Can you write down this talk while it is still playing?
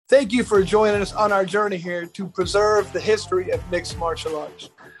Thank you for joining us on our journey here to preserve the history of mixed martial arts.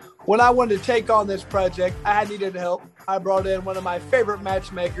 When I wanted to take on this project, I needed help. I brought in one of my favorite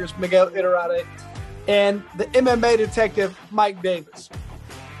matchmakers, Miguel Iturrate, and the MMA detective, Mike Davis.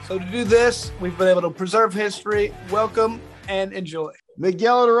 So to do this, we've been able to preserve history. Welcome and enjoy.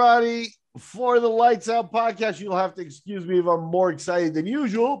 Miguel Iturrate for the Lights Out podcast. You'll have to excuse me if I'm more excited than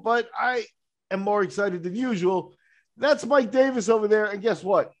usual, but I am more excited than usual. That's Mike Davis over there. And guess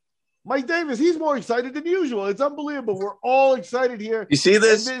what? Mike Davis, he's more excited than usual. It's unbelievable. We're all excited here. You see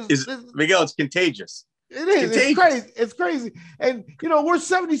this? Miguel, it's contagious. It is. It's crazy. It's crazy. And, we're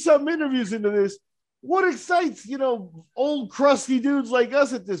 70-something interviews into this. What excites, old crusty dudes like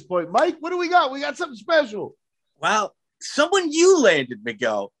us at this point? Mike, what do we got? We got something special. Well, someone you landed,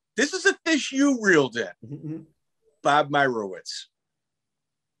 Miguel. This is a fish you reeled in. Bob Meyrowitz.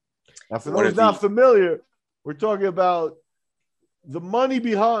 Now, for those not familiar, we're talking about the money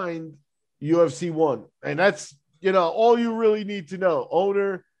behind UFC 1. And that's, all you really need to know.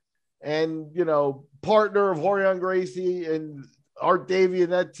 Owner and, partner of Rorion Gracie and Art Davie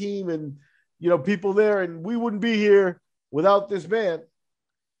and that team and, people there. And we wouldn't be here without this man.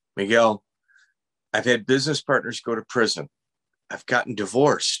 Miguel, I've had business partners go to prison. I've gotten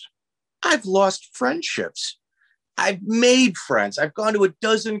divorced. I've lost friendships. I've made friends. I've gone to a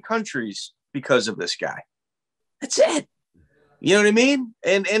dozen countries because of this guy. That's it. You know what I mean?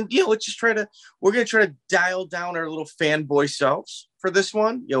 And let's just we're going to try to dial down our little fanboy selves for this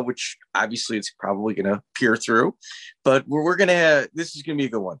one, which obviously it's probably going to peer through, but this is going to be a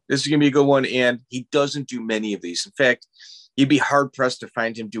good one. This is going to be a good one. And he doesn't do many of these. In fact, you'd be hard pressed to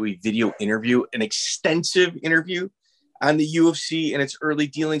find him do a video interview, an extensive interview on the UFC and its early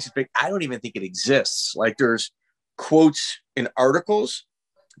dealings. In fact, I don't even think it exists. Like there's quotes in articles,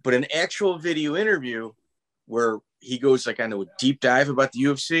 but an actual video interview where he goes on a deep dive about the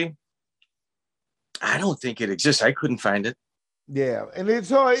UFC, I don't think it exists. I couldn't find it. Yeah, and it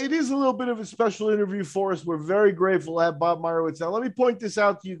is a little bit of a special interview for us. We're very grateful to have Bob Meyrowitz. Now, let me point this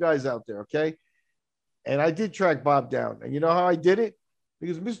out to you guys out there, okay? And I did track Bob down. And you know how I did it?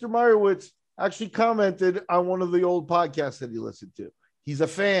 Because Mr. Meyrowitz actually commented on one of the old podcasts that he listened to. He's a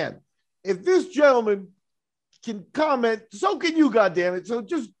fan. If this gentleman can comment, so can you, goddammit. So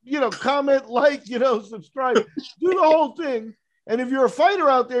just, comment, subscribe, do the whole thing. And if you're a fighter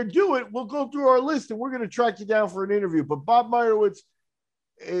out there, do it. We'll go through our list and we're going to track you down for an interview. But Bob Meyrowitz,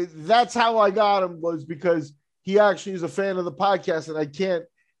 that's how I got him, was because he actually is a fan of the podcast. And I can't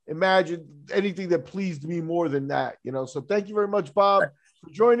imagine anything that pleased me more than that, So thank you very much, Bob,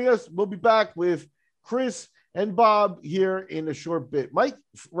 for joining us. We'll be back with Chris and Bob here in a short bit. Mike,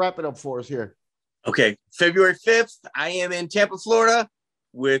 wrap it up for us here. Okay, February 5th, I am in Tampa, Florida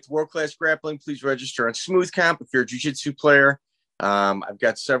with World Class Grappling. Please register on Smooth Comp if you're a jiu-jitsu player. I've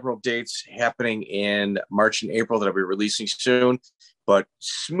got several dates happening in March and April that I'll be releasing soon. But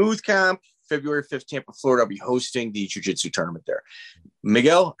Smooth Comp, February 5th, Tampa, Florida, I'll be hosting the jiu-jitsu tournament there.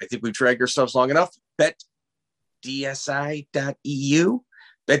 Miguel, I think we've dragged ourselves long enough. BetDSI.eu,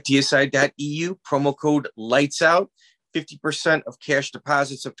 BetDSI.eu, promo code LIGHTSOUT, 50% of cash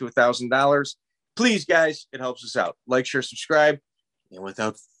deposits up to $1,000. Please, guys, it helps us out. Like, share, subscribe. And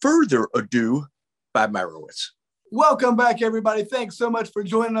without further ado, Bob Meyrowitz. Welcome back, everybody. Thanks so much for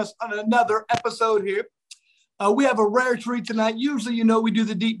joining us on another episode here. We have a rare treat tonight. Usually, we do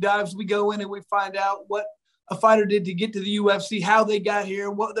the deep dives. We go in and we find out what a fighter did to get to the UFC, how they got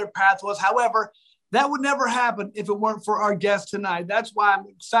here, what their path was. However, that would never happen if it weren't for our guest tonight. That's why I'm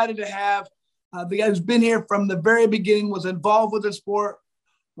excited to have the guy who's been here from the very beginning, was involved with the sport,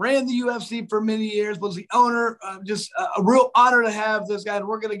 ran the UFC for many years, was the owner. Just a real honor to have this guy. And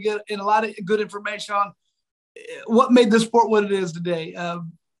we're going to get in a lot of good information on what made the sport what it is today.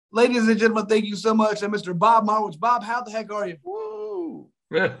 Ladies and gentlemen, thank you so much. And Mr. Bob Meyrowitz. Bob, how the heck are you? Woo.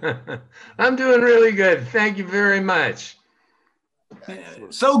 I'm doing really good. Thank you very much.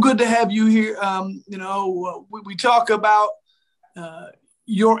 So good to have you here. We talk about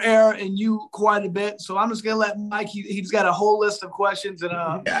your era and you quite a bit. So I'm just going to let Mike, he's got a whole list of questions, and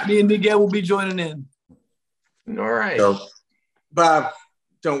me and Miguel will be joining in. All right. So, Bob,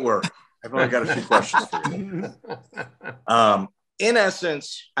 don't worry. I've only got a few questions for you. In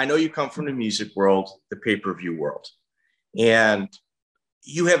essence, I know you come from the music world, the pay-per-view world, and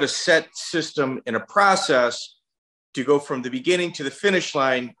you have a set system and a process to go from the beginning to the finish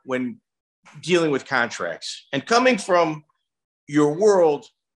line when dealing with contracts. And coming from your world,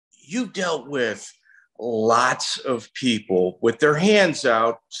 you dealt with lots of people with their hands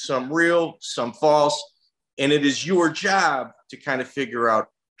out, some real, some false, and it is your job to kind of figure out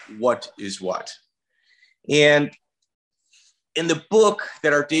what is what. And in the book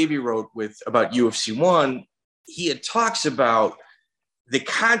that Art Davie wrote about UFC 1, he talks about the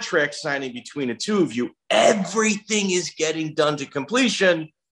contract signing between the two of you. Everything is getting done to completion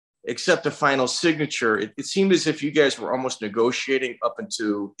except the final signature. It seemed as if you guys were almost negotiating up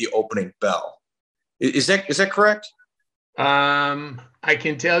into the opening bell. Is that correct? I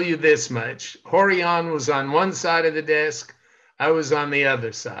can tell you this much. Horion was on one side of the desk. I was on the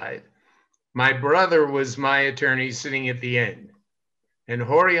other side. My brother was my attorney sitting at the end. And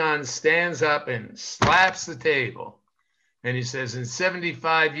Horion stands up and slaps the table. And he says, in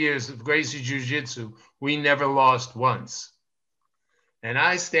 75 years of Gracie Jiu-Jitsu, we never lost once. And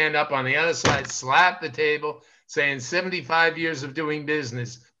I stand up on the other side, slap the table, saying 75 years of doing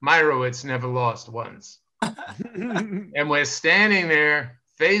business, Meyrowitz never lost once. And we're standing there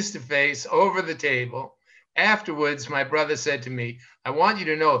face to face over the table. Afterwards, my brother said to me, I want you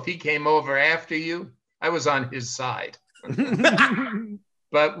to know if he came over after you, I was on his side.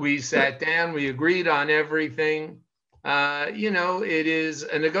 But we sat down, we agreed on everything. It is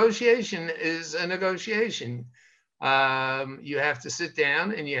a negotiation is a negotiation. You have to sit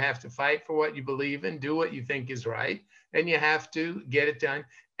down and you have to fight for what you believe in, do what you think is right, and you have to get it done.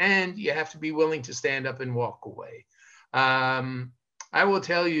 And you have to be willing to stand up and walk away. I will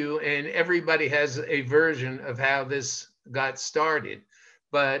tell you, and everybody has a version of how this got started,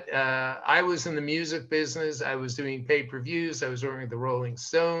 but I was in the music business. I was doing pay-per-views. I was working with the Rolling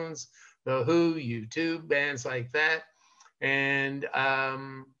Stones, The Who, U2, bands like that. And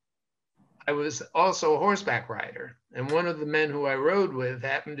I was also a horseback rider. And one of the men who I rode with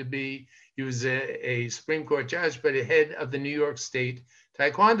happened to be, he was a Supreme Court judge, but a head of the New York State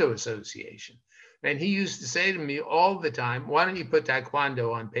Taekwondo Association. And he used to say to me all the time, why don't you put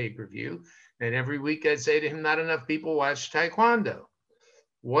Taekwondo on pay-per-view? And every week I'd say to him, not enough people watch Taekwondo.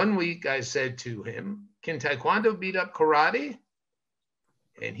 One week I said to him, can Taekwondo beat up karate?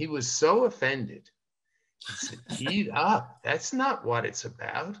 And he was so offended. He said, beat up? That's not what it's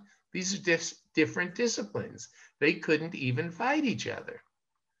about. These are different disciplines. They couldn't even fight each other.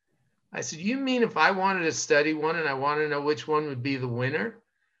 I said, you mean if I wanted to study one and I want to know which one would be the winner,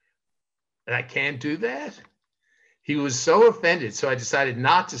 and I can't do that? He was so offended. So I decided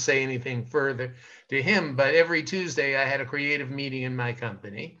not to say anything further to him. But every Tuesday I had a creative meeting in my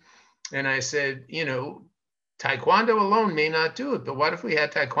company. And I said, Taekwondo alone may not do it, but what if we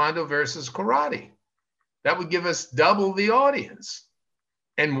had Taekwondo versus karate? That would give us double the audience.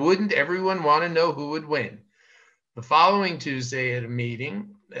 And wouldn't everyone want to know who would win? The following Tuesday at a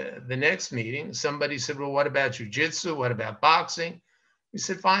meeting, the next meeting, somebody said, well, what about jiu-jitsu? What about boxing? We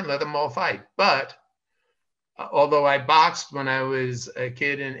said, fine, let them all fight. But although I boxed when I was a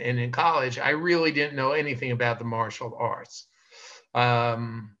kid and in college, I really didn't know anything about the martial arts.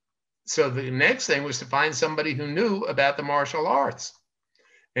 So the next thing was to find somebody who knew about the martial arts.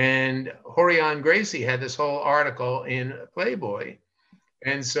 And Rorion Gracie had this whole article in Playboy.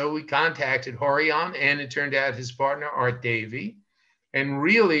 And so we contacted Rorion, and it turned out his partner, Art Davie. And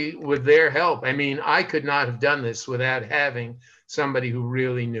really, with their help, I mean, I could not have done this without having somebody who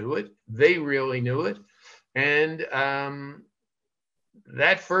really knew it. They really knew it. And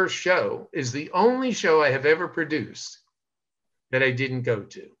that first show is the only show I have ever produced that I didn't go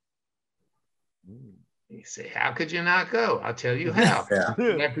to. You say, how could you not go? I'll tell you how.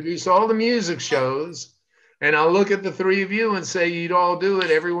 I produce all the music shows, and I'll look at the three of you and say, you'd all do it.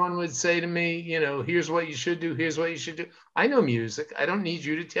 Everyone would say to me, here's what you should do. Here's what you should do. I know music. I don't need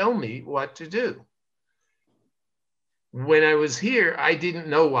you to tell me what to do. When I was here, I didn't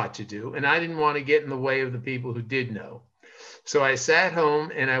know what to do, and I didn't want to get in the way of the people who did know. So I sat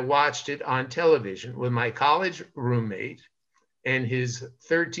home and I watched it on television with my college roommate and his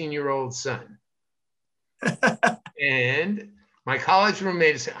 13-year-old son. And my college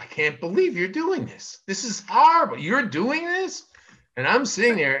roommate said, I can't believe you're doing this. This is horrible. You're doing this? And I'm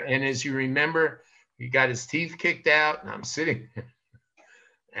sitting there, and as you remember, he got his teeth kicked out, and I'm sitting there.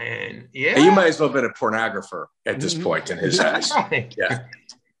 And you might as well have been a pornographer at this point in his eyes. Right. Yeah.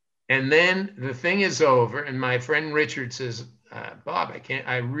 And then the thing is over, and my friend Richard says, Bob, I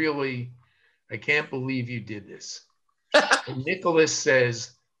can't believe you did this. And Nicholas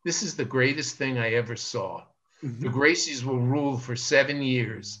says, this is the greatest thing I ever saw. The Gracies will rule for 7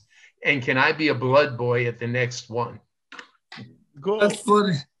 years. And can I be a blood boy at the next one? That's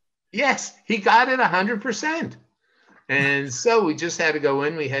funny. Yes, he got it 100%. And so we just had to go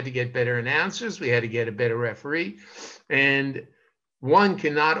in. We had to get better announcers. We had to get a better referee. And one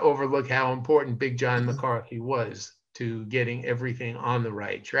cannot overlook how important Big John McCarthy was to getting everything on the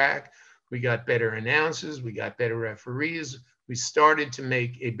right track. We got better announcers. We got better referees. We started to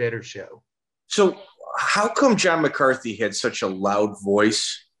make a better show. So how come John McCarthy had such a loud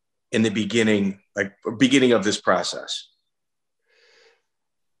voice in the beginning of this process?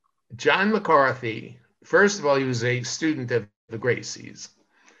 John McCarthy, first of all, he was a student of the Gracies.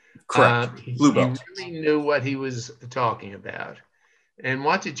 Correct. He Blue belt. really knew what he was talking about. And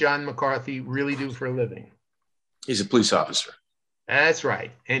what did John McCarthy really do for a living? He's a police officer. That's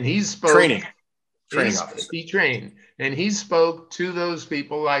right. And he spoke. Training officer. He trained. And he spoke to those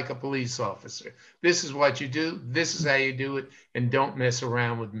people like a police officer. This is what you do. This is how you do it. And don't mess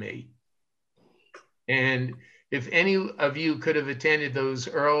around with me. And if any of you could have attended those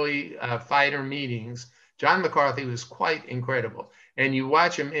early fighter meetings, John McCarthy was quite incredible. And you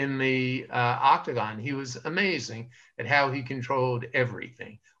watch him in the octagon, he was amazing at how he controlled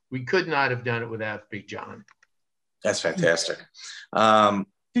everything. We could not have done it without Big John. That's fantastic.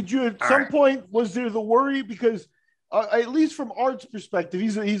 Did you at some point, was there the worry? Because at least from Art's perspective,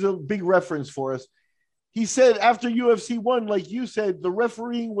 he's a big reference for us. He said after UFC 1, like you said, the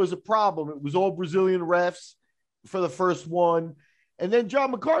refereeing was a problem. It was all Brazilian refs for the first one. And then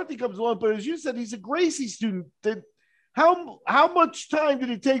John McCarthy comes along, but as you said, he's a Gracie student. How much time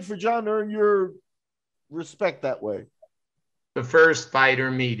did it take for John to earn your respect that way? The first fighter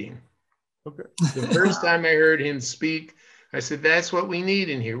meeting. Okay. The first time I heard him speak, I said, that's what we need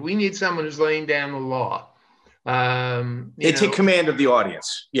in here. We need someone who's laying down the law. They take command of the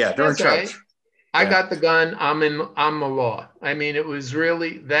audience. Yeah, they're in charge. Right. I got the gun. I'm the law. I mean, it was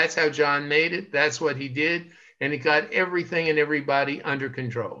really, that's how John made it. That's what he did. And it got everything and everybody under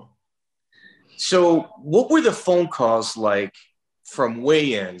control. So what were the phone calls like from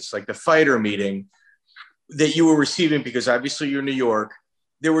weigh-ins, like the fighter meeting that you were receiving? Because obviously you're in New York.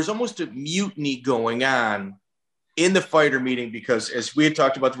 There was almost a mutiny going on in the fighter meeting because as we had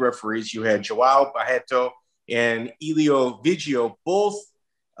talked about the referees, you had Joao Barreto and Elio Vigio, both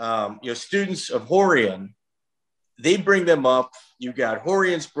students of Rorion. They bring them up. You got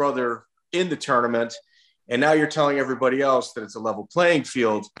Rorion's brother in the tournament. And now you're telling everybody else that it's a level playing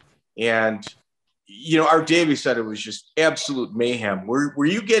field. And, Art Davies said it was just absolute mayhem. Were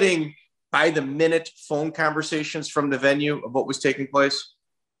you getting by the minute phone conversations from the venue of what was taking place?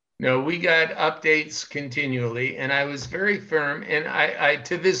 No, we got updates continually. And I was very firm. And I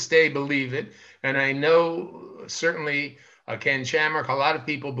to this day believe it. And I know certainly Ken Shamrock, a lot of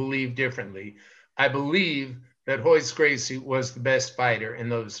people believe differently. I believe that Royce Gracie was the best fighter in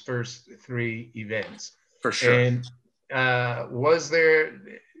those first three events. For sure. And was there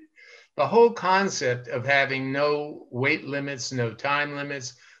the whole concept of having no weight limits, no time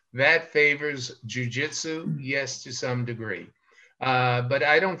limits, that favors jiu-jitsu? Yes, to some degree. But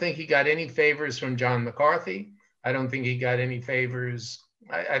I don't think he got any favors from John McCarthy. I don't think he got any favors.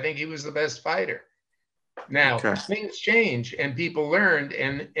 I think he was the best fighter. Now, things change and people learned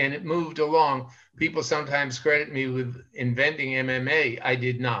and it moved along. People sometimes credit me with inventing MMA. I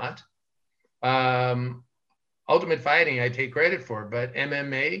did not. Ultimate Fighting, I take credit for, but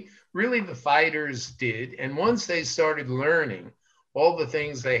MMA, really the fighters did. And once they started learning all the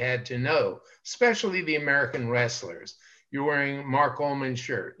things they had to know, especially the American wrestlers, you're wearing Mark Coleman's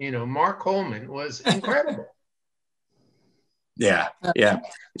shirt. Mark Coleman was incredible. Yeah.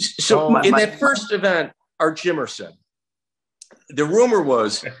 So in that first event, Art Jimerson, the rumor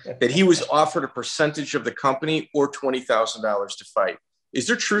was that he was offered a percentage of the company or $20,000 to fight. Is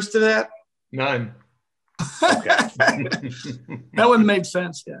there truth to that? None. Okay. That wouldn't make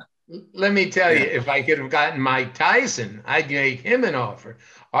sense. Yeah. Let me tell you, if I could have gotten Mike Tyson, I'd make him an offer.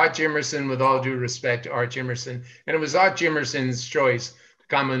 Art Jimerson, with all due respect to Art Jimerson, and it was Art Jimerson's choice to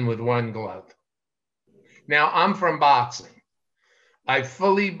come in with one glove. Now, I'm from boxing. I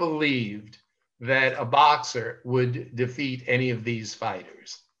fully believed that a boxer would defeat any of these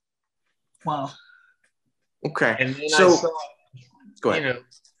fighters. Wow. Okay. And then so, I saw, go ahead.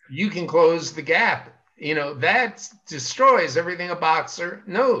 you can close the gap. That destroys everything a boxer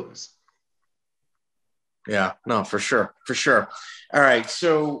knows. Yeah, no, for sure. All right.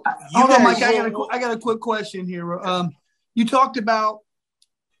 So hold on, Mike, I got a quick question here. You talked about,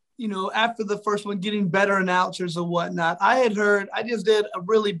 after the first one, getting better announcers and whatnot. I just did a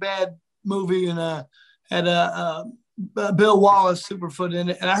really bad movie and had Bill Wallace Superfoot in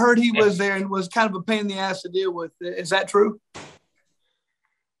it. And I heard he was there and was kind of a pain in the ass to deal with. Is that true?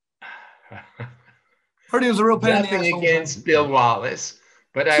 Heard he was a real pain in the ass. Nothing against Bill Wallace,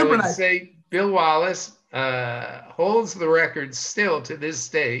 but I would say Bill Wallace holds the record still to this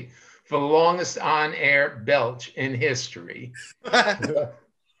day for the longest on-air belch in history.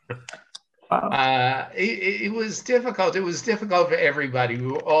 Wow. It was difficult. It was difficult for everybody.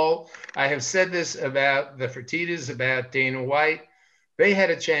 I have said this about the Fertittas, about Dana White. They had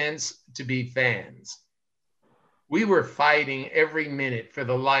a chance to be fans. We were fighting every minute for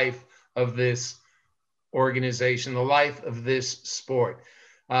the life of this organization, the life of this sport.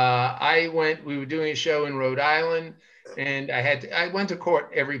 We were doing a show in Rhode Island, and I went to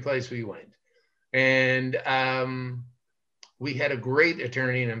court every place we went. And we had a great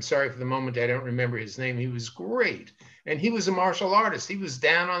attorney, and I'm sorry for the moment I don't remember his name. He was great. And he was a martial artist. He was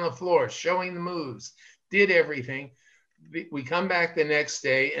down on the floor, showing the moves, did everything. We come back the next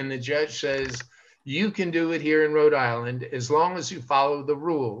day, and the judge says, you can do it here in Rhode Island as long as you follow the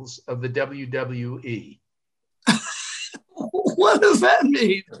rules of the WWE. What does that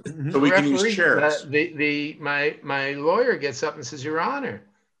mean? So we can use chairs. My lawyer gets up and says, Your Honor,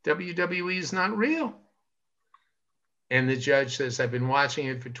 WWE is not real. And the judge says, I've been watching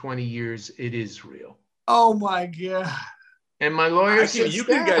it for 20 years. It is real. Oh, my God. And my lawyer says, you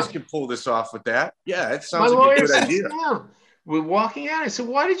guys can pull this off with that. Yeah, it sounds like a good idea. Down. We're walking out. I said,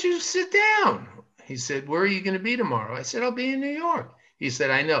 why did you sit down? He said, where are you going to be tomorrow? I said, I'll be in New York. He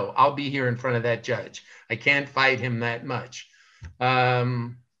said, I know. I'll be here in front of that judge. I can't fight him that much.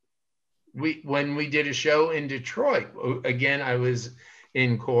 When we did a show in Detroit, again, I was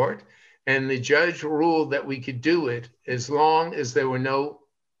in court, and the judge ruled that we could do it as long as there were no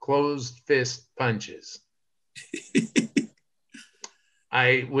closed fist punches.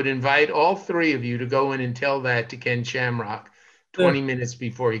 I would invite all three of you to go in and tell that to Ken Shamrock 20 minutes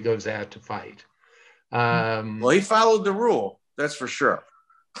before he goes out to fight. Well, he followed the rule. That's for sure.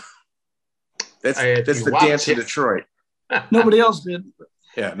 That's the dance in Detroit. Nobody else did.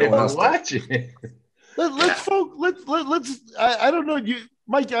 Yeah, no one else watching. Let's I don't know,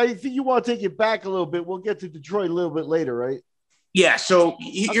 Mike, I think you want to take it back a little bit. We'll get to Detroit a little bit later, right? Yeah, so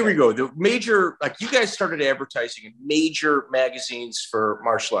here we go. The major, like, you guys started advertising in major magazines for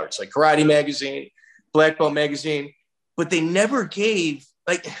martial arts, like Karate Magazine, Black Belt Magazine, but they never gave,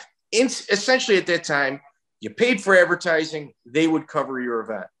 like, essentially at that time, you paid for advertising, they would cover your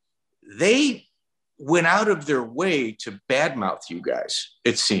event. They went out of their way to badmouth you guys,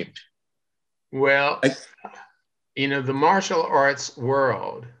 it seemed. Well, the martial arts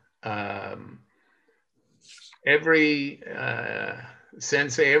world, every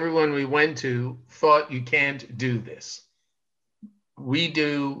sensei, everyone we went to thought you can't do this. We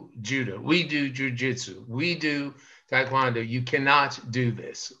do judo, we do jujitsu, we do taekwondo. You cannot do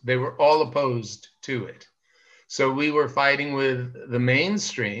this. They were all opposed to it. So we were fighting with the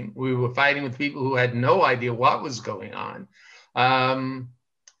mainstream. We were fighting with people who had no idea what was going on.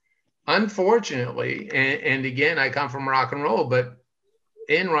 Unfortunately, and again, I come from rock and roll, but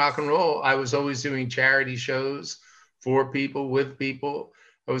in rock and roll, I was always doing charity shows for people, with people.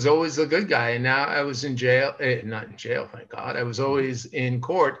 I was always a good guy. And now I was in jail, not in jail, thank God. I was always in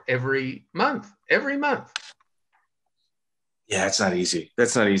court every month. Yeah, it's not easy.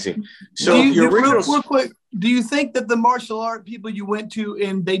 That's not easy. So real quick, do you think that the martial art people you went to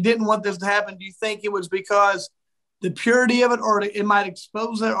and they didn't want this to happen? Do you think it was because the purity of it, or it might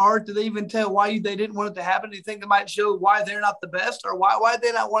expose their art? Do they even tell why they didn't want it to happen? Do you think they might show why they're not the best, or why did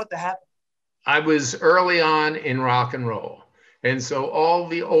they not want it to happen? I was early on in rock and roll. And so all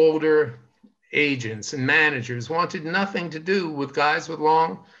the older agents and managers wanted nothing to do with guys with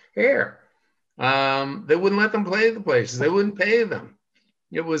long hair. They wouldn't let them play the places. They wouldn't pay them.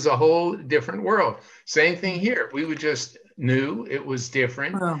 It was a whole different world. Same thing here. We were just new. It was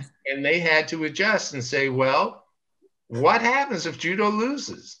different. Wow. And they had to adjust and say, well, what happens if judo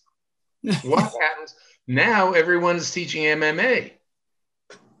loses? What happens? Now everyone is teaching MMA.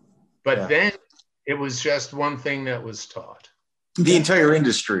 But then it was just one thing that was taught. The entire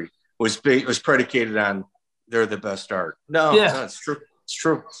industry was predicated on they're the best art. No, it's true. It's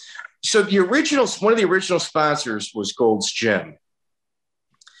true. So one of the original sponsors was Gold's Gym.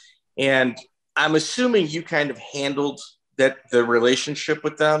 And I'm assuming you kind of handled the relationship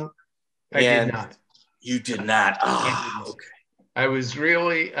with them. I did not. You did not. Oh, okay. I was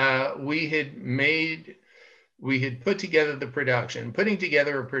really, we had put together the production, putting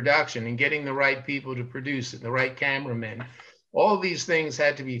together a production and getting the right people to produce it, the right cameramen. All these things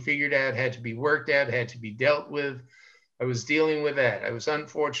had to be figured out, had to be worked out, had to be dealt with. I was dealing with that. I was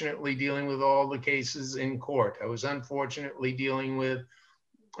unfortunately dealing with all the cases in court. I was unfortunately dealing with,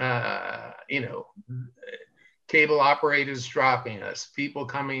 cable operators dropping us, people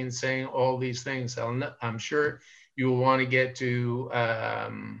coming and saying all these things. I'm sure you will want to get to,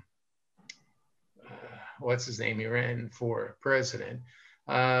 what's his name? He ran for president.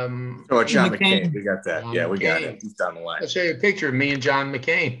 John McCain. We got that. We got it. He's down the line. I'll show you a picture of me and John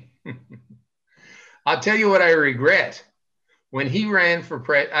McCain. I'll tell you what I regret. When he ran for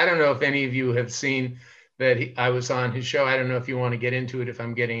president, I don't know if any of you have seen that I was on his show. I don't know if you want to get into it if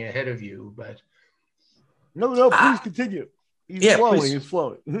I'm getting ahead of you, but No, please continue. He's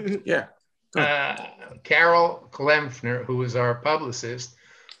flowing. Yeah. Carol Klemfner, who is our publicist,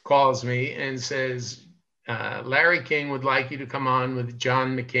 calls me and says, Larry King would like you to come on with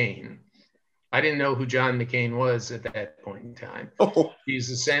John McCain. I didn't know who John McCain was at that point in time. Oh.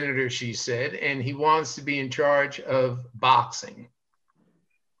 He's a senator, she said, and he wants to be in charge of boxing.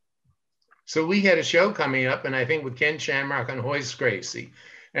 So we had a show coming up, and I think with Ken Shamrock and Hoist Gracie,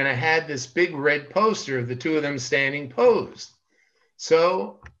 and I had this big red poster of the two of them standing posed.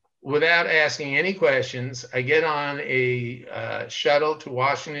 So without asking any questions, I get on a shuttle to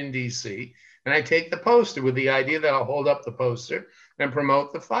Washington, D.C., and I take the poster with the idea that I'll hold up the poster and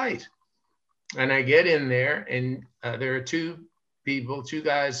promote the fight. And I get in there, and there are two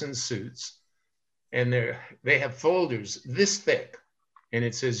guys in suits, and they have folders this thick, and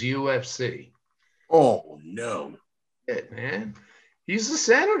it says UFC. Oh, no. Man, he's a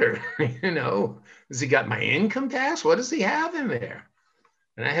senator, Has he got my income tax? What does he have in there?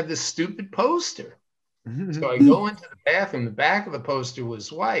 And I have this stupid poster. So I go into the bathroom. The back of the poster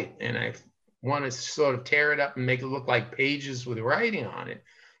was white, and I want to sort of tear it up and make it look like pages with writing on it.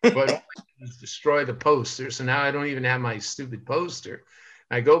 But all I did was destroy the poster. So now I don't even have my stupid poster.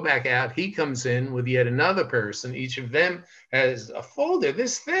 I go back out. He comes in with yet another person. Each of them has a folder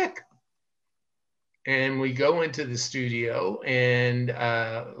this thick. And we go into the studio, and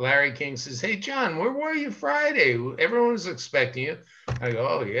Larry King says, "Hey, John, where were you Friday? Everyone was expecting you." I go,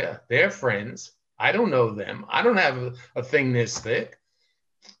 "Oh, yeah, they're friends. I don't know them. I don't have a thing this thick."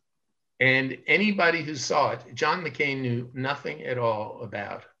 And anybody who saw it, John McCain knew nothing at all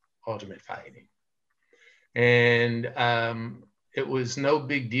about Ultimate Fighting. And it was no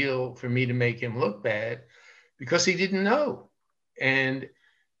big deal for me to make him look bad because he didn't know. And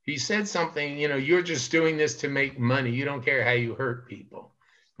he said something, "You're just doing this to make money. You don't care how you hurt people."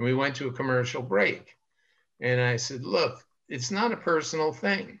 And we went to a commercial break. And I said, "Look, it's not a personal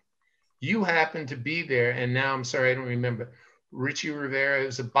thing. You happen to be there." And now I'm sorry, I don't remember. Richie Rivera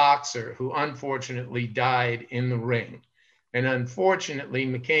is a boxer who unfortunately died in the ring. And unfortunately,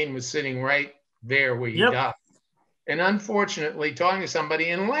 McCain was sitting right there where he died. And unfortunately, talking to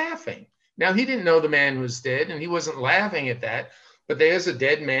somebody and laughing. Now, he didn't know the man was dead, and he wasn't laughing at that. But there's a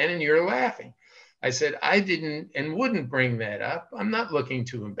dead man, and you're laughing. I said, "I didn't and wouldn't bring that up. I'm not looking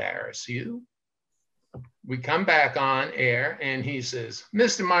to embarrass you." We come back on air, and he says,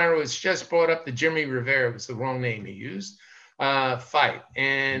 "Mr. Meyrowitz just brought up the Jimmy Rivera," was the wrong name he used, fight.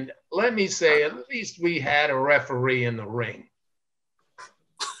 And let me say, at least we had a referee in the ring.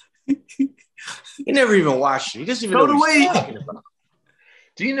 He never even watched it. He doesn't even know what he's talking about.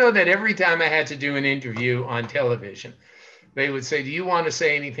 Do you know that every time I had to do an interview on television, they would say, "Do you want to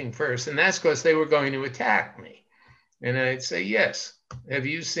say anything first?" And that's because they were going to attack me. And I'd say, "Yes. Have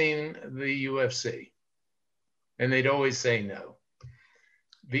you seen the UFC?" And they'd always say no.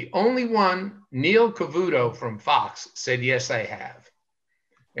 The only one, Neil Cavuto from Fox, said, "Yes, I have."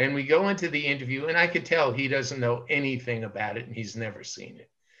 And we go into the interview, and I could tell he doesn't know anything about it, and he's never seen it.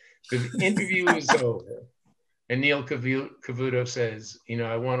 The interview is over. And Neil Cavuto says,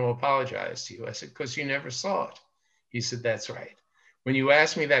 "I want to apologize to you." I said, "Because you never saw it." He said, "That's right. When you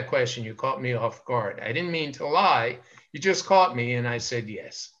asked me that question, you caught me off guard. I didn't mean to lie. You just caught me." And I said,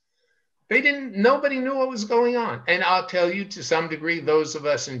 "Yes." Nobody knew what was going on. And I'll tell you, to some degree, those of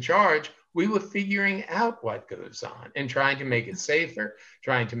us in charge, we were figuring out what goes on and trying to make it safer,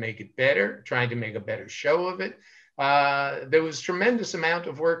 trying to make it better, trying to make a better show of it. There was tremendous amount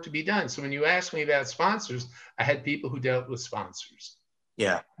of work to be done. So when you ask me about sponsors, I had people who dealt with sponsors.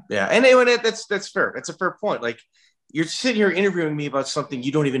 Yeah. And anyway, that's fair. That's a fair point. Like, you're sitting here interviewing me about something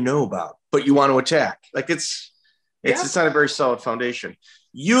you don't even know about, but you want to attack. Like, it's not a very solid foundation.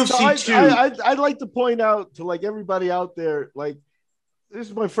 UFC 2. I'd like to point out to everybody out there, this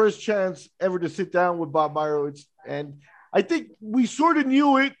is my first chance ever to sit down with Bob Meyrowitz, and I think we sort of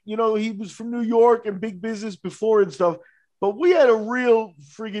knew it. He was from New York and big business before and stuff, but we had a real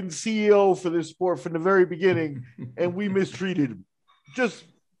friggin' CEO for this sport from the very beginning, and we mistreated him. Just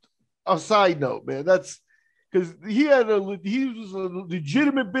a side note, man. That's because he was a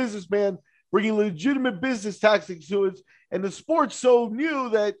legitimate businessman bringing legitimate business tactics to it, and the sport's so new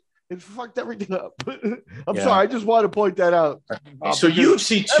that it fucked everything up. I'm sorry. I just want to point that out. So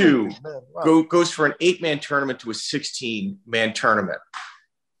UFC 2 goes from an 8-man tournament to a 16-man tournament.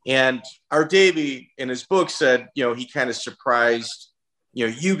 And our Davey in his book said, he kind of surprised,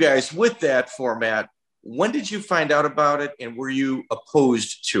 you guys with that format. When did you find out about it, and were you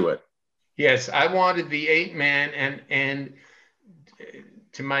opposed to it? Yes, I wanted the 8-man, and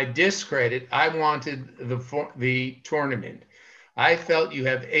to my discredit, I wanted the tournament. I felt you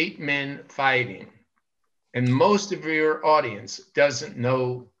have 8 men fighting. And most of your audience doesn't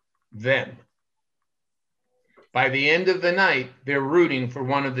know them. By the end of the night, they're rooting for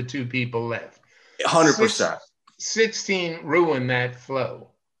one of the two people left. 100%. 16 ruined that flow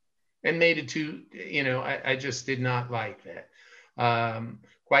and made it too, I just did not like that.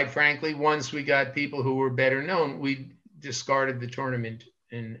 Quite frankly, once we got people who were better known, we discarded the tournament,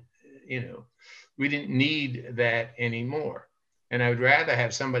 and, we didn't need that anymore. And I would rather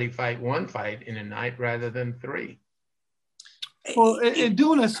have somebody fight one fight in a night rather than 3. Well, in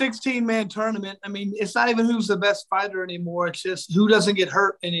doing a 16-man tournament, I mean, it's not even who's the best fighter anymore. It's just who doesn't get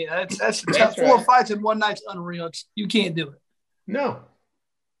hurt. That's tough. 4 fights in one night's unreal. You can't do it. No.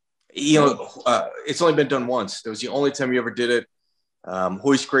 It's only been done once. That was the only time you ever did it.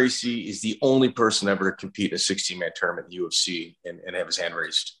 Royce Gracie is the only person ever to compete in a 16-man tournament in the UFC and have his hand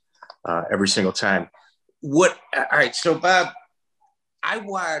raised every single time. All right, so Bob, I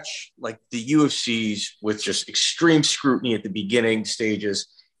watch like the UFCs with just extreme scrutiny at the beginning stages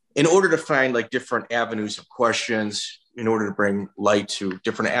in order to find like different avenues of questions, in order to bring light to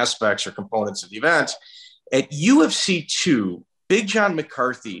different aspects or components of the event. At UFC 2, Big John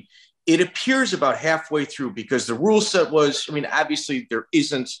McCarthy, it appears about halfway through, because the rule set was, obviously there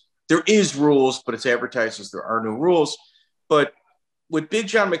is rules, but it's advertised as there are no rules. But with Big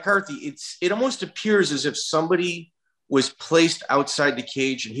John McCarthy, it almost appears as if somebody was placed outside the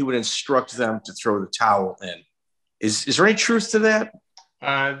cage and he would instruct them to throw the towel in. Is there any truth to that?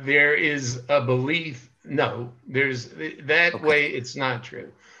 There is a belief. No, there's that okay. Way. It's not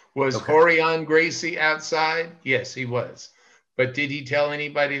true. Was okay. Rorion Gracie outside? Yes, he was. But did he tell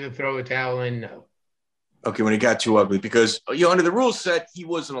anybody to throw a towel in? No. Okay, when it got too ugly, because under the rule set, he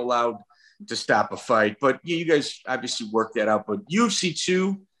wasn't allowed to stop a fight. But you guys obviously worked that out. But UFC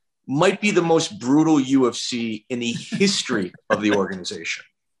 2 might be the most brutal UFC in the history of the organization.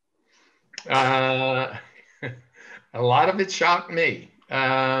 A lot of it shocked me.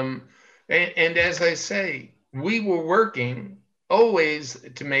 And as I say, we were working always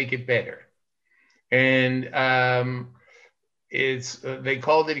to make it better. And they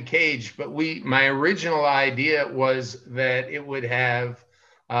called it a cage, but my original idea was that it would have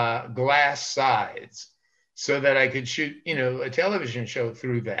glass sides, so that I could shoot, a television show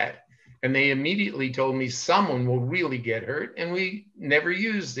through that. And they immediately told me someone will really get hurt. And we never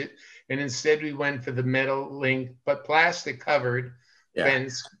used it. And instead we went for the metal link, but plastic covered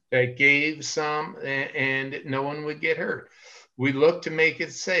fence that gave some, and no one would get hurt. We looked to make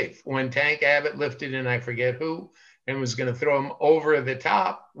it safe. When Tank Abbott lifted, and I forget who, and was going to throw him over the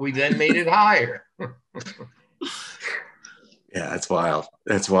top, we then made it higher. Yeah, that's wild.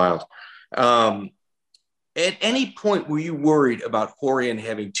 That's wild. At any point, were you worried about Rorion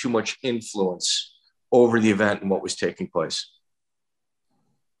having too much influence over the event and what was taking place?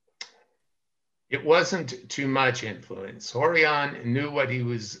 It wasn't too much influence. Rorion knew what he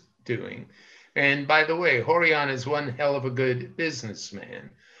was doing. And by the way, Rorion is one hell of a good businessman.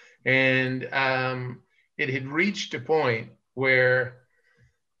 And it had reached a point where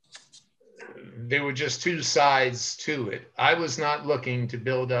there were just two sides to it. I was not looking to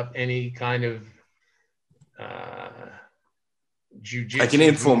build up any kind of jiu-jitsu. Like an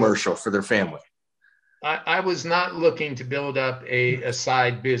infomercial for their family. I was not looking to build up a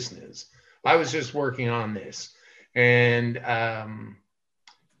side business. I was just working on this. And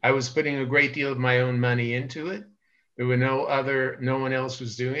I was putting a great deal of my own money into it. There were no one else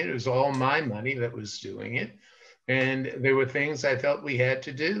was doing it. It was all my money that was doing it. And there were things I felt we had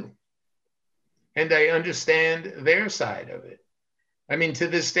to do. And I understand their side of it. I mean, to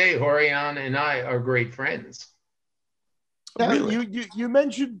this day, Rorion and I are great friends. Now, really? You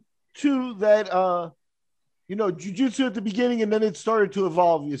mentioned too that jiu-jitsu at the beginning, and then it started to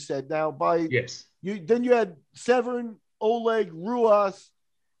evolve. You said then you had Severn, Oleg, Ruas.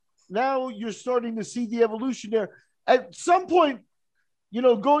 Now you're starting to see the evolution there. At some point,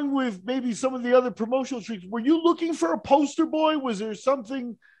 going with maybe some of the other promotional tricks, were you looking for a poster boy? Was there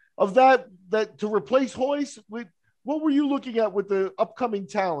something of that to replace Royce? What were you looking at with the upcoming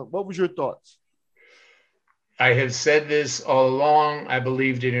talent? What was your thoughts? I have said this all along. I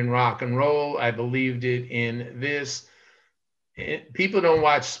believed it in rock and roll. I believed it in this. People don't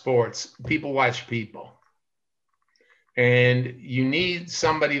watch sports. People watch people. And you need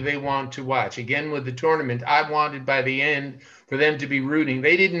somebody they want to watch. Again, with the tournament, I wanted by the end for them to be rooting.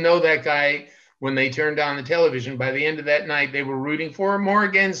 They didn't know that guy when they turned on the television. By the end of that night, they were rooting for him or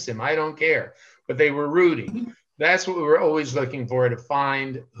against him. I don't care. But they were rooting. That's what we were always looking for, to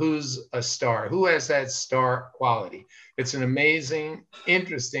find who's a star, who has that star quality. It's an amazing,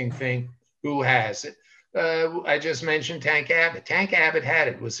 interesting thing who has it. I just mentioned Tank Abbott. Tank Abbott had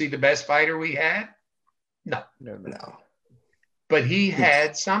it. Was he the best fighter we had? No. No. But he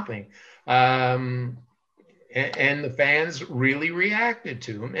had something. And the fans really reacted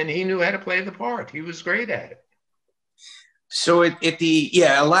to him, and he knew how to play the part. He was great at it. So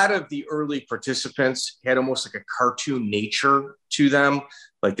a lot of the early participants had almost like a cartoon nature to them,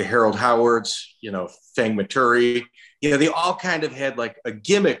 like the Harold Howards, Fang Maturi. They all kind of had like a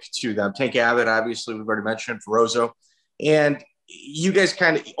gimmick to them. Tank Abbott, obviously, we've already mentioned, Ferozzo. And you guys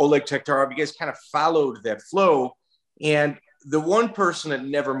Oleg Taktarov, you guys kind of followed that flow. And the one person that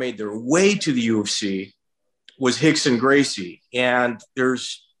never made their way to the UFC was Rickson Gracie. And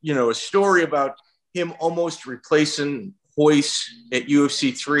there's, a story about him almost replacing Royce at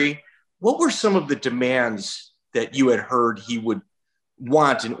UFC 3. What were some of the demands that you had heard he would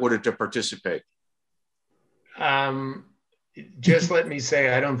want in order to participate? Just let me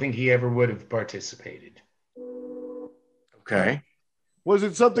say, I don't think he ever would have participated. Okay. Was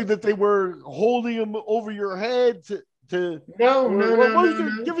it something that they were holding him over your head to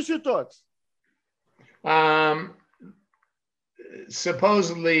No. Give us your thoughts.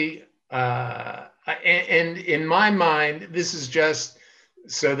 Supposedly, and in my mind, this is just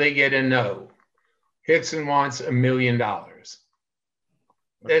so they get a no. Rickson wants $1 million.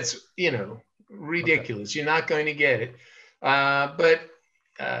 That's, ridiculous. Okay. You're not going to get it. But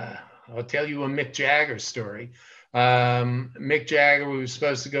I'll tell you a Mick Jagger story. Mick Jagger, we were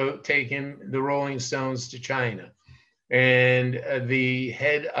supposed to go take the Rolling Stones to China. And the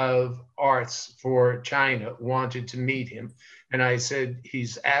head of arts for China wanted to meet him. And I said,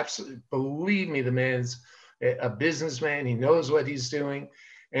 he's absolutely, believe me, the man's a businessman. He knows what he's doing.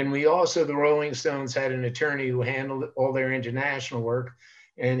 And the Rolling Stones had an attorney who handled all their international work.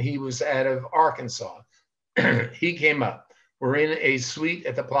 And he was out of Arkansas. He came up. We're in a suite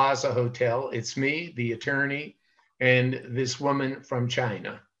at the Plaza Hotel. It's me, the attorney, and this woman from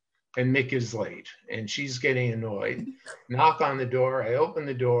China. And Mick is late, and she's getting annoyed. Knock on the door. I open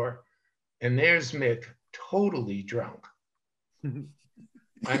the door, and there's Mick, totally drunk.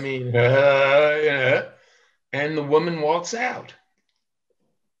 I mean, and the woman walks out.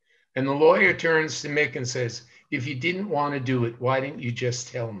 And the lawyer turns to Mick and says, if you didn't want to do it, why didn't you just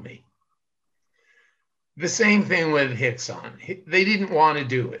tell me? The same thing with Rickson. They didn't want to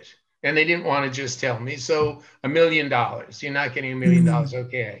do it. And they didn't want to just tell me. So $1 million. You're not getting $1 million.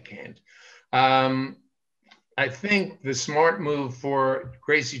 Okay, I can't. I think the smart move for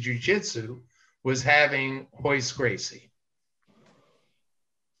Gracie Jiu-Jitsu was having Royce Gracie.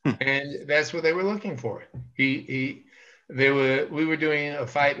 And that's what they were looking for. We were doing a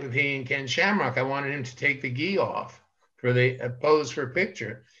fight with he and Ken Shamrock. I wanted him to take the gi off for the pose for a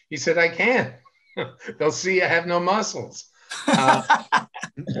picture. He said, I can't. They'll see I have no muscles.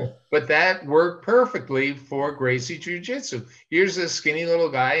 But that worked perfectly for Gracie Jiu-Jitsu. Here's a skinny little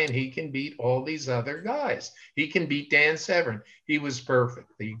guy, and he can beat all these other guys. He can beat Dan Severn. He was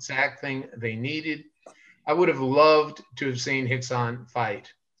perfect, the exact thing they needed. I would have loved to have seen Rickson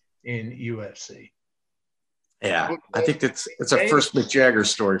fight in UFC. Yeah, I think that's a first Mick Jagger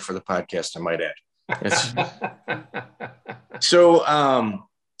story for the podcast, I might add. So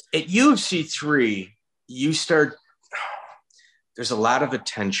at UFC 3, there's a lot of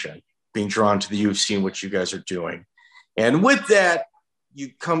attention being drawn to the UFC and what you guys are doing. And with that,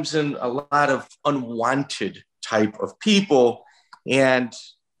 comes in a lot of unwanted type of people. And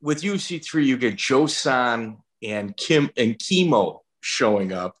with UFC 3, you get Joe San and Kimo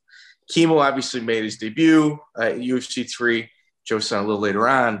showing up. Kimo obviously made his debut at UFC 3, Joe San a little later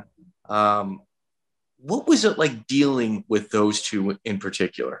on. What was it like dealing with those two in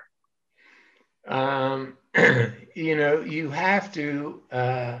particular? You have to,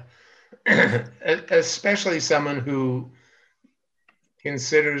 especially someone who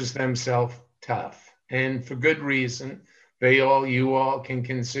considers themselves tough, and for good reason. You all can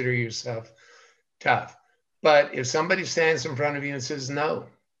consider yourself tough. But if somebody stands in front of you and says no,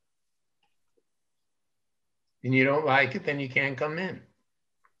 and you don't like it, then you can't come in.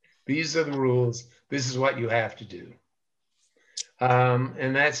 These are the rules. This is what you have to do.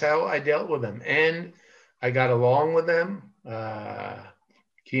 And that's how I dealt with them. And I got along with them.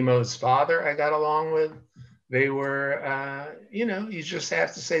 Kimo's father, I got along with. They were, you just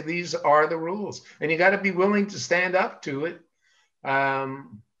have to say, these are the rules. And you got to be willing to stand up to it.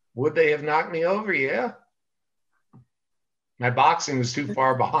 Would they have knocked me over? Yeah. My boxing was too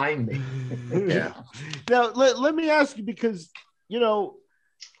far behind me. Yeah. Now, let me ask you, because, you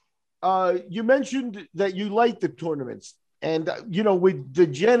mentioned that you liked the tournaments. And, with the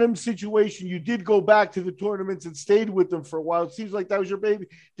Jenim situation, you did go back to the tournaments and stayed with them for a while. It seems like that was your baby.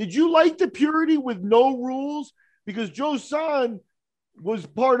 Did you like the purity with no rules? Because Joe San was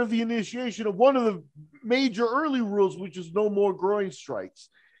part of the initiation of one of the major early rules, which is no more groin strikes.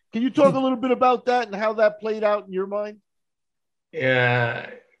 Can you talk a little bit about that and how that played out in your mind?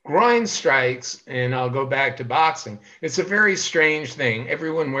 Groin strikes, and I'll go back to boxing. It's a very strange thing.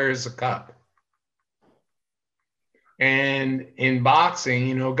 Everyone wears a cup. And in boxing,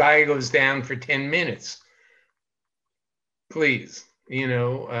 you know, a guy goes down for 10 minutes. Please, you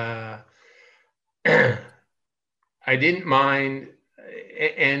know, I didn't mind.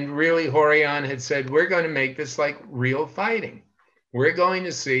 And really, Rorion had said, we're going to make this like real fighting. We're going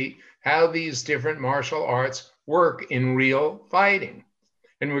to see how these different martial arts work in real fighting.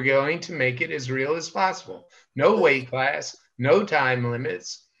 And we're going to make it as real as possible. No weight class, no time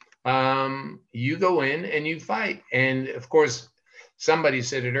limits. You go in and you fight. And of course, somebody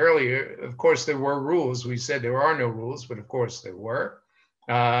said it earlier, of course, there were rules. We said there are no rules, but of course there were.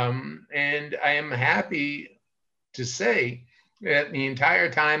 And I am happy to say that the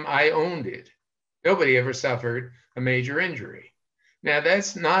entire time I owned it, nobody ever suffered a major injury. Now,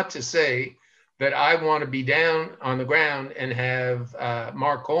 that's not to say that I want to be down on the ground and have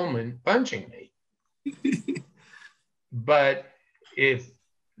Mark Coleman punching me. But if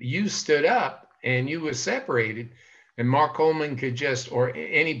you stood up and you were separated and Mark Coleman could just, or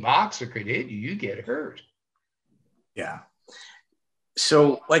any boxer could hit you, you get hurt. Yeah.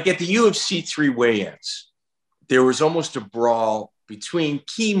 So like at the UFC 3 weigh-ins, there was almost a brawl between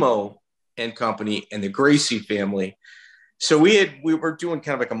Chemo and company and the Gracie family. So we were doing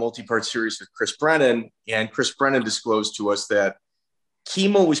kind of like a multi-part series with Chris Brennan, and Chris Brennan disclosed to us that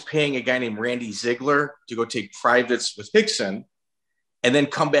Chemo was paying a guy named Randy Ziegler to go take privates with Rickson and then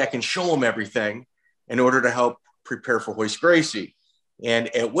come back and show him everything in order to help prepare for Royce Gracie.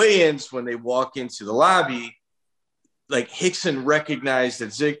 And at weigh-ins, when they walk into the lobby, like Rickson recognized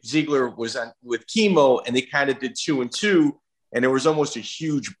that Ziegler was on with Chemo, and they kind of did 2 and 2, and there was almost a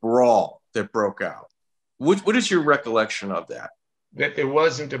huge brawl that broke out. What is your recollection of that? That there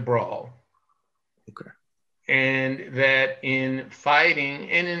wasn't a brawl. Okay. And that in fighting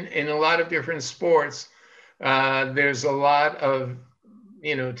and in a lot of different sports, there's a lot of,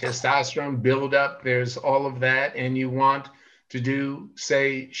 you know, testosterone buildup. There's all of that. And you want to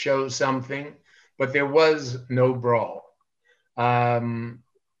show something, but there was no brawl. Chemo's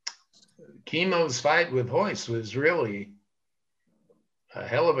fight with Royce was really a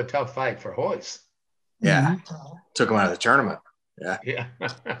hell of a tough fight for Royce. Yeah. Took him out of the tournament. Yeah. Yeah.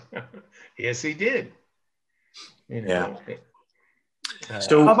 Yes, he did. You know. Yeah.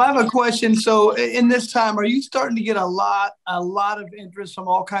 So I have a question. So in this time, are you starting to get a lot of interest from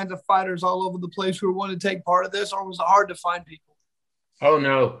all kinds of fighters all over the place who want to take part of this, or was it hard to find people? Oh,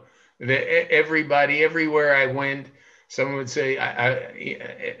 no. Everybody, everywhere I went, someone would say,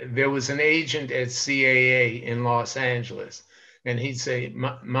 there was an agent at CAA in Los Angeles. And he'd say,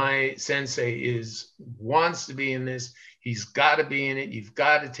 my sensei wants to be in this. He's got to be in it. You've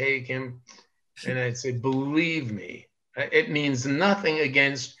got to take him. And I'd say, believe me, it means nothing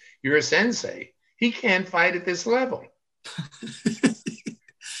against your sensei. He can't fight at this level.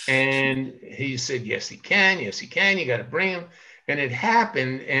 And he said, yes, he can. Yes, he can. You got to bring him. And it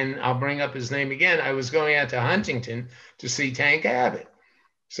happened, and I'll bring up his name again. I was going out to Huntington to see Tank Abbott.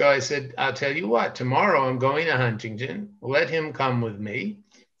 So I said, I'll tell you what, tomorrow I'm going to Huntington. Let him come with me,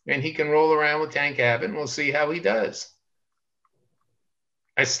 and he can roll around with Tank Abbott, and we'll see how he does.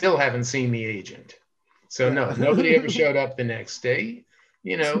 I still haven't seen the agent. So no, nobody ever showed up the next day.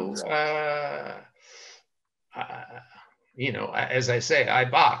 You know, as I say, I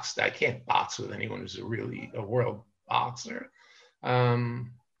boxed. I can't box with anyone who's really a world boxer.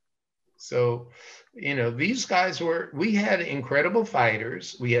 So, you know, these guys we had incredible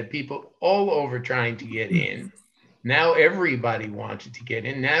fighters. We had people all over trying to get in. Now everybody wanted to get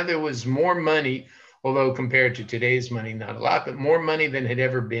in. Now there was more money, although compared to today's money, not a lot, but more money than had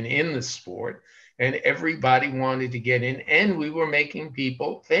ever been in the sport. And everybody wanted to get in, and we were making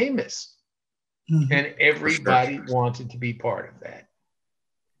people famous. Mm-hmm. And everybody wanted to be part of that.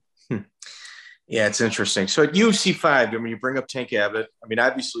 Yeah, it's interesting. So at UFC 5, I mean, you bring up Tank Abbott. I mean,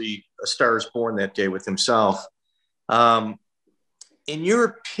 obviously, a star is born that day with himself. In your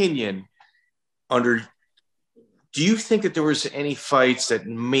opinion, do you think that there was any fights that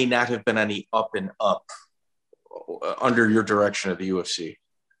may not have been any up and up under your direction of the UFC?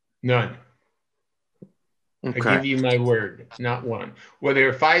 None. Okay. I give you my word, not one. Were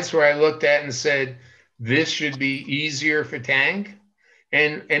there fights where I looked at and said, this should be easier for Tank?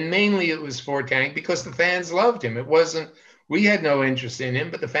 And mainly it was for Tank because the fans loved him. It wasn't, we had no interest in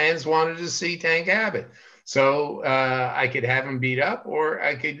him, but the fans wanted to see Tank Abbott. So I could have him beat up, or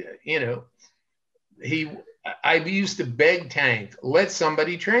I could, you know, I used to beg Tank, let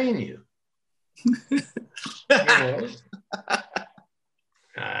somebody train you. You know?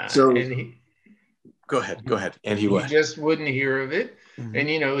 So And he, go ahead. And he he what? just wouldn't hear of it. Mhm. And,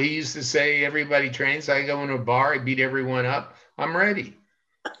 you know, he used to say, everybody trains. I go into a bar, I beat everyone up. I'm ready.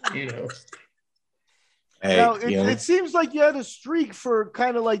 You know. Hey, Now you know, it seems like you had a streak for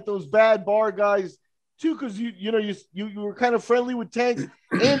kind of like those bad bar guys too, because you were kind of friendly with Tank.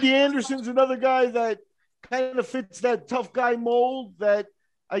 Andy Anderson's another guy that kind of fits that tough guy mold that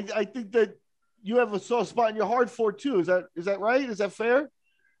I think that you have a soft spot in your heart for too. Is that right? Is that fair?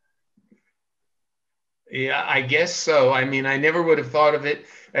 Yeah, I guess so. I mean, I never would have thought of it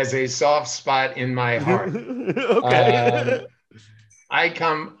as a soft spot in my heart. Okay.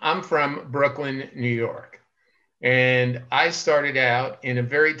 I'm from Brooklyn, New York, and I started out in a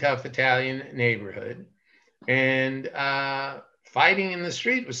very tough Italian neighborhood, and fighting in the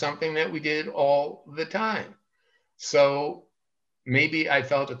street was something that we did all the time. So maybe I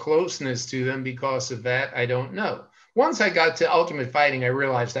felt a closeness to them because of that. I don't know. Once I got to Ultimate Fighting, I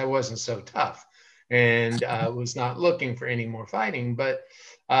realized I wasn't so tough and was not looking for any more fighting. But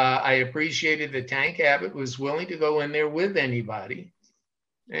I appreciated that Tank Abbott was willing to go in there with anybody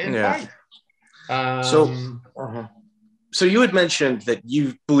and fight. So you had mentioned that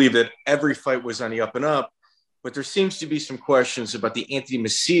you believe that every fight was on the up and up, but there seems to be some questions about the Anthony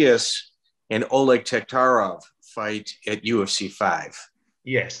Macias and Oleg Taktarov fight at UFC 5.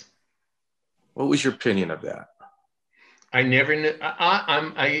 Yes. What was your opinion of that? I never knew.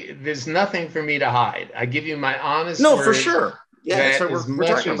 There's nothing for me to hide. I give you my honest No, word for sure. Yeah, that's what as we're much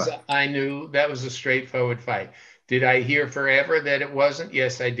talking as about. I knew that was a straightforward fight. Did I hear forever that it wasn't?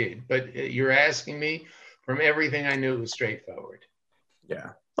 Yes, I did. But you're asking me, from everything I knew, it was straightforward.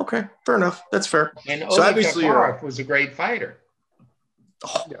 Yeah. Okay. Fair enough. That's fair. And So Oleg obviously, Taktarov was a great fighter.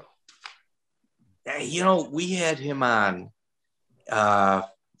 Oh, yeah. You know, we had him on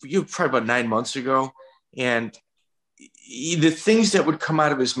probably about 9 months ago, and the things that would come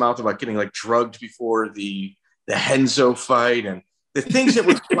out of his mouth about getting like drugged before the Henzo fight, and the things that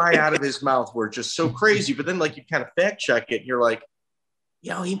would fly out of his mouth were just so crazy. But then, like, you kind of fact check it, and you're like,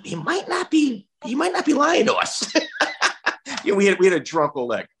 you know, he might not be lying to us. You know, we had a drunk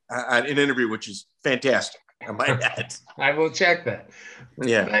Oleg on an interview, which is fantastic. I might add. I will check that.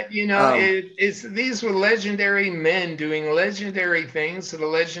 Yeah, but you know, these were legendary men doing legendary things at a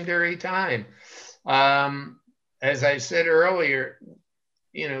legendary time. As I said earlier,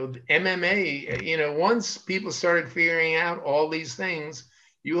 you know, MMA, you know, once people started figuring out all these things,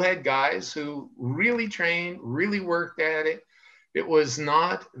 you had guys who really trained, really worked at it. It was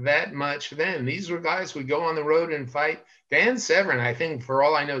not that much then. These were guys who would go on the road and fight. Dan Severn, I think, for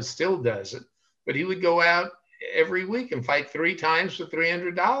all I know, still does it, but he would go out every week and fight 3 times for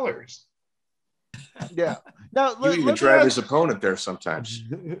 $300. Yeah. Now you even drive his opponent there sometimes.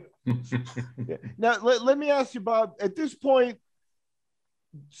 Now let me ask you, Bob. At this point,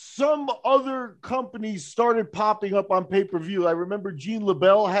 some other companies started popping up on pay-per-view. I remember Gene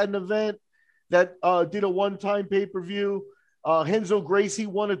LeBell had an event that did a one-time pay-per-view. Renzo Gracie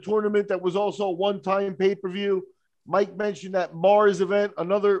won a tournament that was also a one-time pay-per-view. Mike mentioned that Mars event,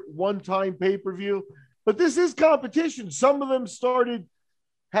 another one-time pay-per-view. But this is competition. Some of them started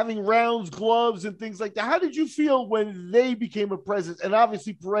having rounds, gloves, and things like that. How did you feel when they became a presence? And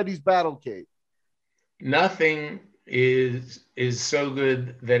obviously Peretti's Battlecade. Nothing is so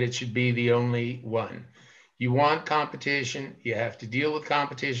good that it should be the only one. You want competition. You have to deal with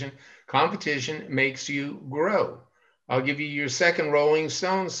competition. Competition makes you grow. I'll give you your second Rolling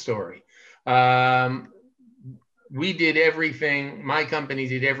Stones story. We did everything. My company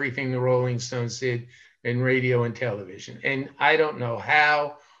did everything the Rolling Stones did in radio and television. And I don't know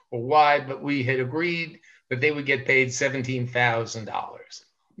how or why, but we had agreed that they would get paid $17,000.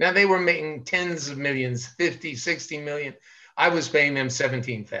 Now they were making tens of millions, 50, 60 million. I was paying them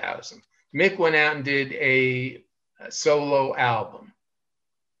 17,000. Mick went out and did a solo album.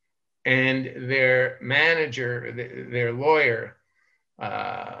 And their manager, their lawyer,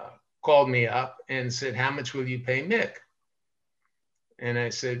 called me up and said, how much will you pay Mick? And I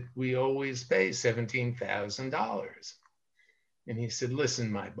said, we always pay $17,000. And he said,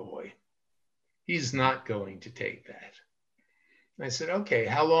 listen, my boy, he's not going to take that. And I said, okay,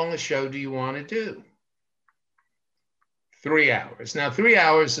 how long a show do you want to do? 3 hours. Now, 3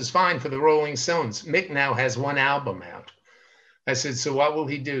 hours is fine for the Rolling Stones. Mick now has 1 album out. I said, so what will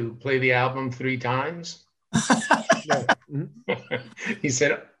he do? Play the album 3 times? He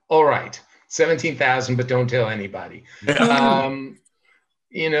said, all right, 17,000, but don't tell anybody.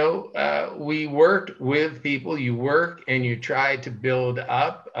 You know, we worked with people. You work and you try to build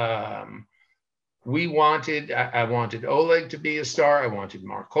up. I wanted Oleg to be a star. I wanted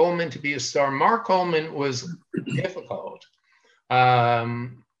Mark Coleman to be a star. Mark Coleman was difficult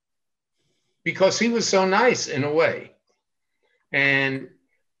because he was so nice in a way. And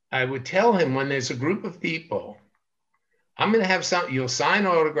I would tell him, when there's a group of people, I'm going to have you'll sign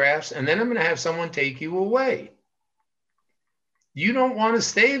autographs, and then I'm going to have someone take you away. You don't want to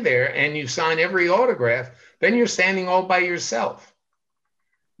stay there and you sign every autograph, then you're standing all by yourself.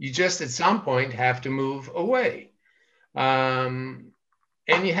 You just at some point have to move away. And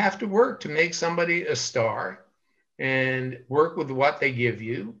you have to work to make somebody a star and work with what they give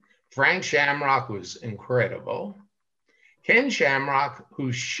you. Frank Shamrock was incredible. Ken Shamrock,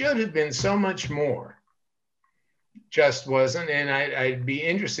 who should have been so much more, just wasn't. And I'd be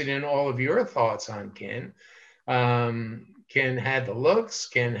interested in all of your thoughts on Ken. Ken had the looks,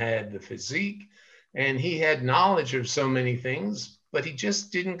 Ken had the physique, and he had knowledge of so many things, but he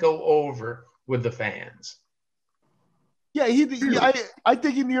just didn't go over with the fans. Yeah, I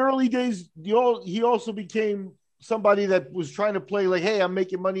think in the early days, he also became somebody that was trying to play like, hey, I'm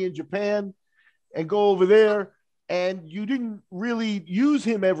making money in Japan and go over there. And you didn't really use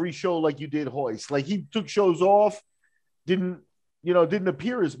him every show like you did Hoist. Like, he took shows off, didn't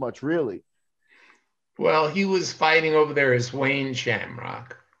appear as much, really. Well, he was fighting over there as Wayne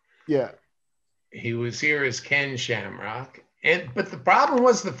Shamrock. Yeah. He was here as Ken Shamrock. But the problem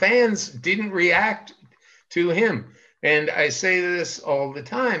was the fans didn't react to him. And I say this all the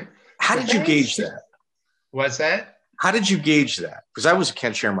time. How did you gauge that? What's that? How did you gauge that? Because I was a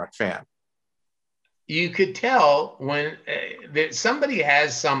Ken Shamrock fan. You could tell when that somebody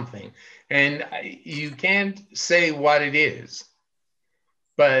has something, and you can't say what it is.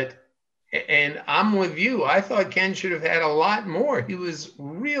 And I'm with you. I thought Ken should have had a lot more. He was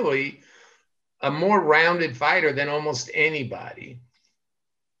really a more rounded fighter than almost anybody.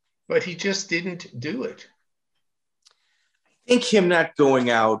 But he just didn't do it. I think him not going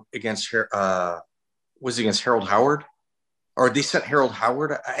out against was it against Harold Howard? Or they sent Harold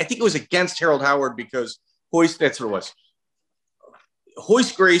Howard. I think it was against Harold Howard because Hoist, that's what it was.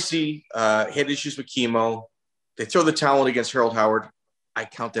 Hoist Gracie had issues with chemo. They throw the towel against Harold Howard. I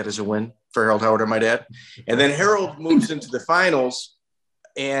count that as a win for Harold Howard, I might add. And then Harold moves into the finals,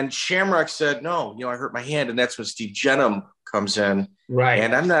 and Shamrock said, no, I hurt my hand. And that's when Steve Jenham comes in. Right.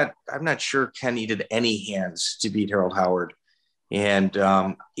 And I'm not sure Ken needed any hands to beat Harold Howard. And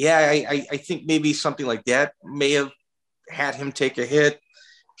I think maybe something like that may have had him take a hit,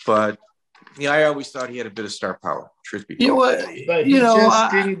 but I always thought he had a bit of star power, truth be told. You know what? But he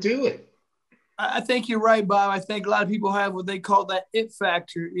just didn't do it. I think you're right, Bob. I think a lot of people have what they call that it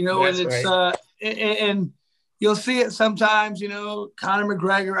factor, That's and it's right. and you'll see it sometimes, Conor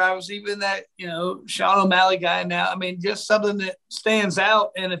McGregor, obviously, even that, Sean O'Malley guy now. I mean, just something that stands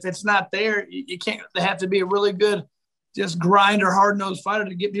out. And if it's not there, you can't, they have to be a really good, just grinder, hard-nosed fighter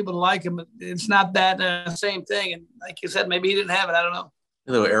to get people to like him. It's not that same thing. And like you said, maybe he didn't have it. I don't know.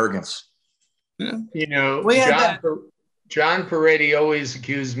 A little arrogance. Yeah. John Peretti always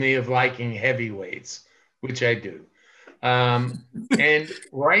accused me of liking heavyweights, which I do. And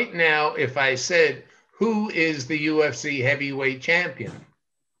right now, if I said, who is the UFC heavyweight champion?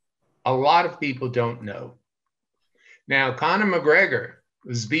 A lot of people don't know. Now, Conor McGregor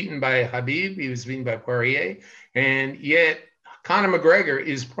was beaten by Khabib. He was beaten by Poirier. And yet, Conor McGregor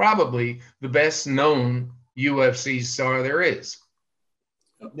is probably the best known UFC star there is.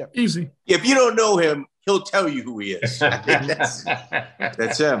 Yeah. Easy. If you don't know him, he'll tell you who he is.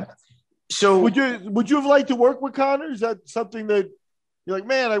 That's him. So would you have liked to work with Conor? Is that something that you're like,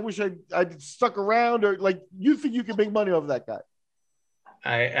 man, I wish I'd stuck around, or like you think you could make money off that guy?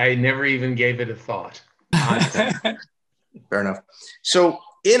 I never even gave it a thought. Fair enough. So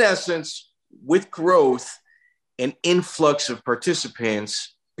in essence, with growth and influx of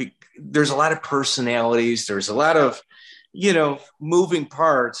participants, there's a lot of personalities. There's a lot of, moving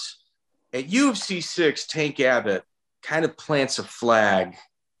parts. At UFC 6, Tank Abbott kind of plants a flag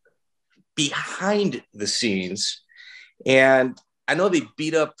behind the scenes. And I know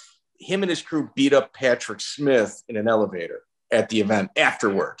him and his crew beat up Patrick Smith in an elevator at the event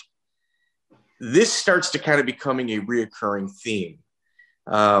afterward. This starts to kind of becoming a reoccurring theme.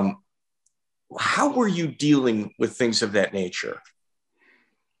 How were you dealing with things of that nature?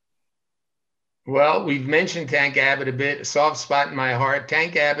 Well, we've mentioned Tank Abbott a bit, a soft spot in my heart.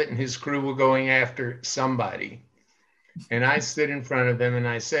 Tank Abbott and his crew were going after somebody. And I stood in front of them and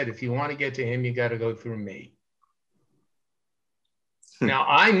I said, if you want to get to him, you got to go through me. Now,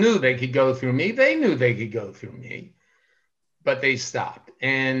 I knew they could go through me. They knew they could go through me, but they stopped.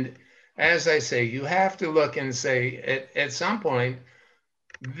 And as I say, you have to look and say, at some point,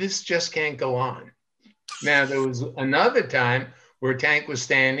 this just can't go on. Now, there was another time where Tank was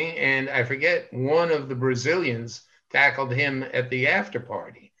standing, and I forget, one of the Brazilians tackled him at the after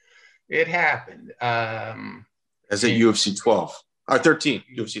party. It happened. As at UFC 12 or 13,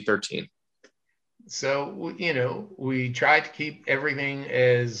 UFC 13. So, you know, we tried to keep everything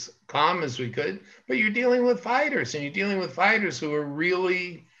as calm as we could, but you're dealing with fighters, and you're dealing with fighters who are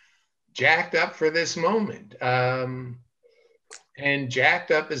really jacked up for this moment. And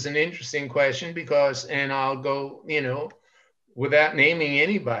jacked up is an interesting question because, and I'll go, you know, without naming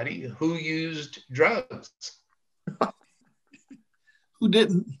anybody, who used drugs? Who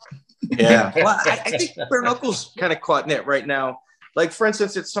didn't? Yeah. Well, I think bare knuckles kind of caught in it right now. Like, for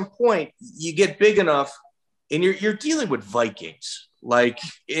instance, at some point you get big enough and you're dealing with Vikings. Like,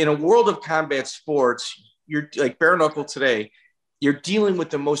 in a world of combat sports, you're like bare knuckle today, you're dealing with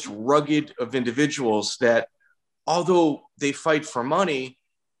the most rugged of individuals that, although they fight for money,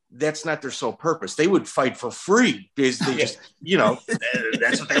 that's not their sole purpose. They would fight for free because they just, you know,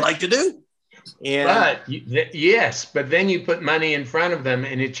 that's what they like to do. And Yes, but then you put money in front of them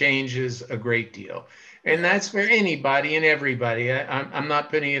and it changes a great deal. And that's for anybody and everybody. I'm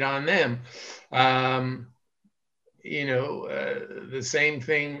not putting it on them. You know, the same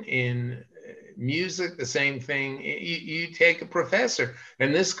thing in music, the same thing. You take a professor,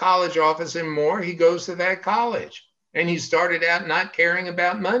 and this college offers him more. He goes to that college, and he started out not caring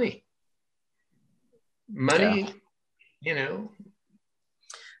about money. You know.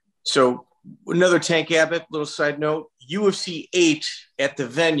 So another Tank Abbott, little side note, UFC 8 at the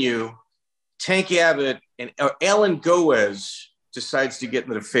venue, Tank Abbott and Alan Goes decides to get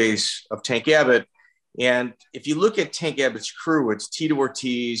into the face of Tank Abbott. And if you look at Tank Abbott's crew, it's Tito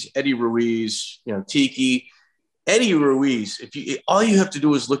Ortiz, Eddie Ruiz, you know, Tiki. Eddie Ruiz, all you have to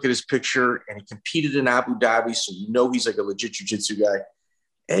do is look at his picture, and he competed in Abu Dhabi, so you know he's like a legit jiu-jitsu guy.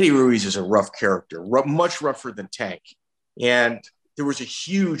 Eddie Ruiz is a rough character, much rougher than Tank. And there was a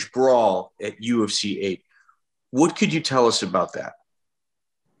huge brawl at UFC 8. What could you tell us about that?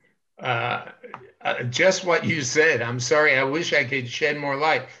 Just what you said. I'm sorry. I wish I could shed more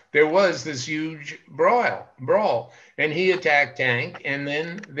light. There was this huge brawl, and he attacked Tank, and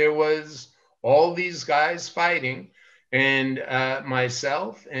then there was all these guys fighting, and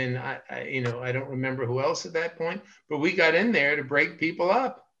myself, and I, you know, I don't remember who else at that point, but we got in there to break people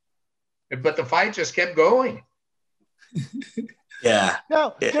up, but the fight just kept going. Yeah.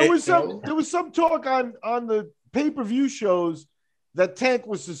 Now there was some talk on the pay-per-view shows that Tank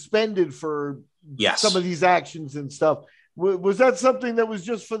was suspended for some of these actions and stuff. Was that something that was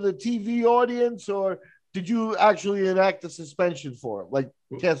just for the TV audience, or did you actually enact a suspension for him? Like,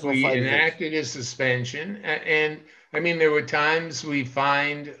 cancel a fight? We enacted a suspension. And I mean, there were times we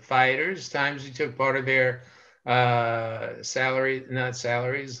fined fighters, times we took part of their their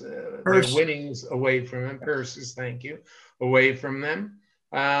winnings away from them, purses, thank you, away from them.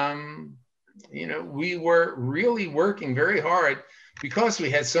 You know, we were really working very hard because we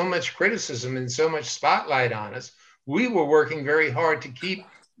had so much criticism and so much spotlight on us. We were working very hard to keep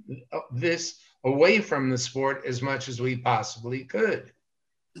this away from the sport as much as we possibly could.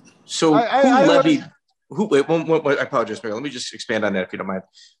 So I apologize, Mary. Let me just expand on that if you don't mind.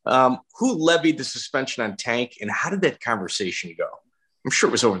 Who levied the suspension on Tank, and how did that conversation go? I'm sure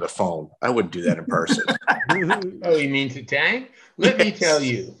it was over the phone. I wouldn't do that in person. Oh, you mean to Tank? Let me tell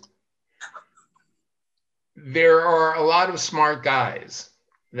you, there are a lot of smart guys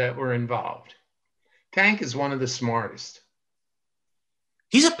that were involved. Tank is one of the smartest.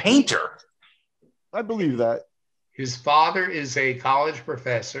 He's a painter. I believe that. His father is a college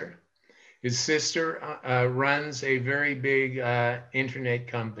professor. His sister runs a very big internet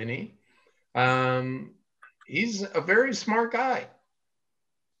company. He's a very smart guy.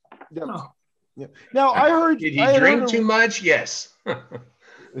 Yeah. Oh. Yeah. Now, I heard... Did he drink too much? Yes.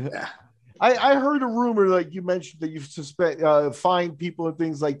 Yeah. I heard a rumor, like you mentioned, that you've fined people and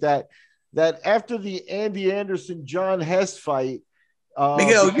things like that, that after the Andy Anderson-John Hess fight...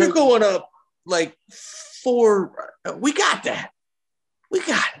 Miguel, you're going up like 4... We got that. We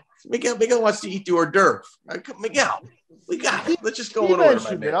got it. Miguel wants to eat the hors d'oeuvre. Miguel, we got it. Let's just go on order,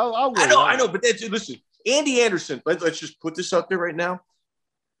 my man. I know, but listen, Andy Anderson, let's just put this out there right now.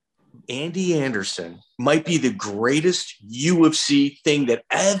 Andy Anderson might be the greatest UFC thing that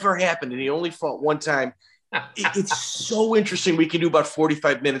ever happened, and he only fought one time. It's so interesting. We can do about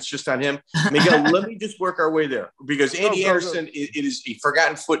 45 minutes just on him. Miguel, let me just work our way there, because Andy Anderson, it is a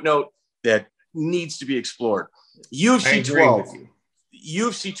forgotten footnote that needs to be explored. UFC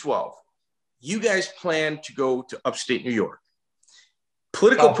 12. You guys plan to go to upstate New York.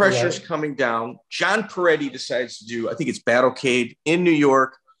 Political Buffalo. pressure is coming down. John Peretti decides to do, I think it's Battlecade in New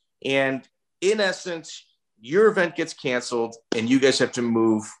York. And in essence, your event gets canceled and you guys have to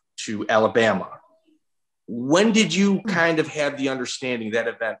move to Alabama. When did you kind of have the understanding that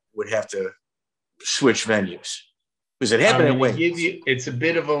event would have to switch venues? Because it happened at Wings. It's a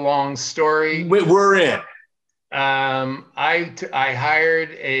bit of a long story. We're in. I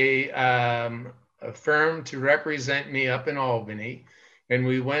hired a firm to represent me up in Albany, and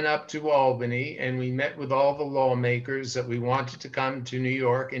we went up to Albany and we met with all the lawmakers that we wanted to come to New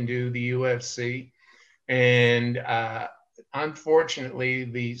York and do the UFC. And unfortunately,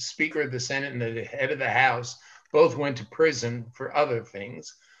 the Speaker of the Senate and the head of the House both went to prison for other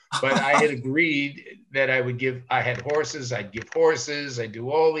things. But I had agreed that I had horses, I'd give horses, I'd do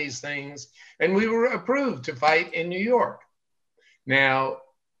all these things. And we were approved to fight in New York. Now,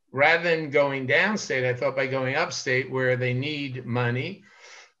 rather than going downstate, I thought by going upstate where they need money,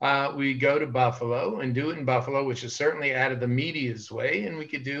 we go to Buffalo and do it in Buffalo, which is certainly out of the media's way, and we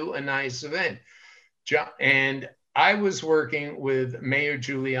could do a nice event. And I was working with Mayor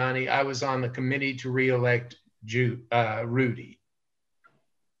Giuliani. I was on the committee to reelect Rudy.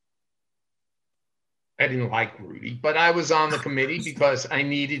 I didn't like Rudy, but I was on the committee because I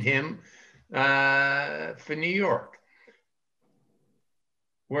needed him for New York.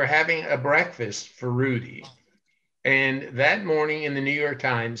 We're having a breakfast for Rudy. And that morning in the New York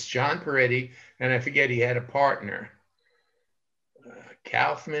Times, John Peretti, and I forget, he had a partner,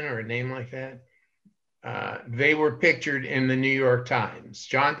 Kaufman or a name like that. They were pictured in the New York Times,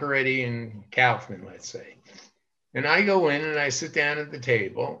 John Peretti and Kaufman, let's say. And I go in and I sit down at the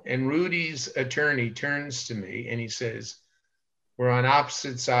table, and Rudy's attorney turns to me and he says, "We're on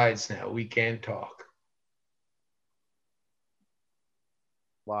opposite sides now. We can't talk."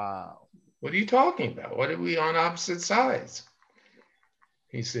 Wow. What are you talking about? What are we on opposite sides?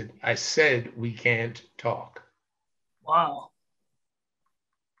 He said, "I said we can't talk." Wow.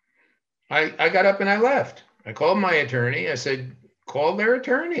 I got up and I left. I called my attorney. I said, "Call their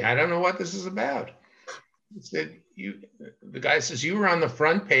attorney. I don't know what this is about." He said, the guy says, "You were on the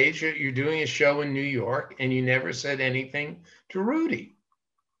front page. You're doing a show in New York and you never said anything to Rudy."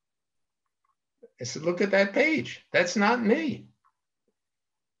 I said, "Look at that page. That's not me."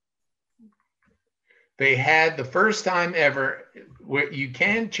 They had the first time ever where you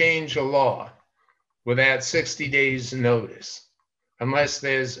can't change a law without 60 days notice unless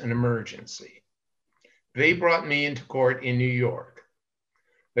there's an emergency. They brought me into court in New York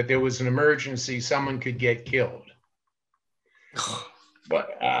that there was an emergency, someone could get killed.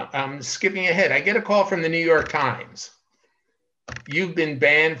 But I'm skipping ahead. I get a call from the New York Times. "You've been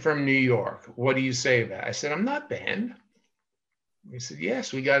banned from New York. What do you say about it?" I said, "I'm not banned." He said,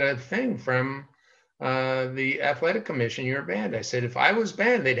 "Yes, we got a thing from the athletic commission. You're banned." I said, "If I was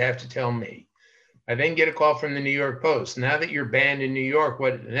banned, they'd have to tell me." I then get a call from the New York Post. "Now that you're banned in New York,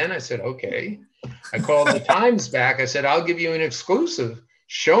 what?" And then I said, "Okay." I called the Times back. I said, "I'll give you an exclusive.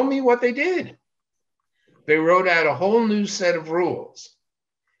 Show me what they did." They wrote out a whole new set of rules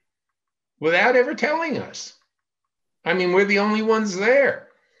without ever telling us. I mean, we're the only ones there.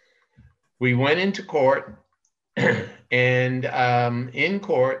 We went into court, and in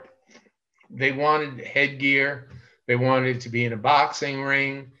court, they wanted headgear. They wanted it to be in a boxing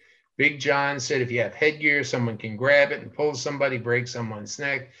ring. Big John said, "If you have headgear, someone can grab it and pull somebody, break someone's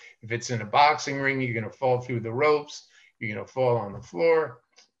neck. If it's in a boxing ring, you're going to fall through the ropes. You're going to fall on the floor."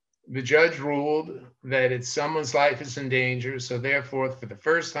 The judge ruled that someone's life is in danger. So therefore, for the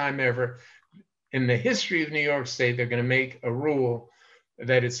first time ever in the history of New York State, they're going to make a rule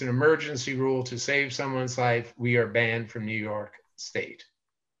that it's an emergency rule to save someone's life. We are banned from New York State.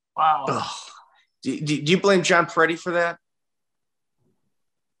 Wow. Ugh. Do you blame John Peretti for that?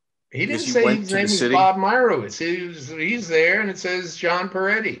 He didn't Because you say went his to name the was city? Bob Myrowitz. He's there, and it says John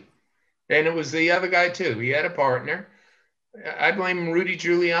Peretti. And it was the other guy, too. He had a partner. I blame Rudy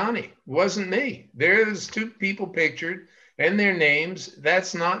Giuliani. It wasn't me. There's two people pictured and their names.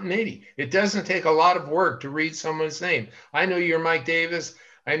 That's not me. It doesn't take a lot of work to read someone's name. I know you're Mike Davis.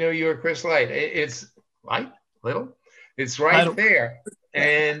 I know you're Chris Light. It's Light, Little. It's right there.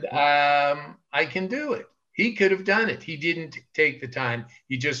 And I can do it. He could have done it. He didn't take the time.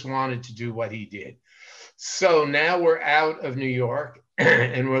 He just wanted to do what he did. So now we're out of New York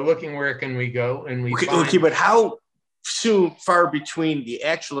and we're looking where can we go. And we Okay, but how far between the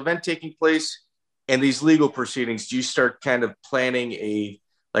actual event taking place and these legal proceedings do you start kind of planning a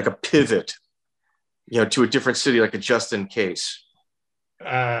pivot, to a different city, like a just in case?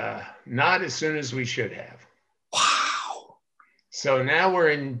 Not as soon as we should have. Wow. So now we're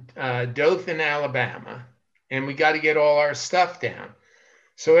in Dothan, Alabama, and we got to get all our stuff down.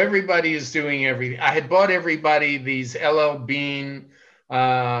 So everybody is doing everything. I had bought everybody these LL Bean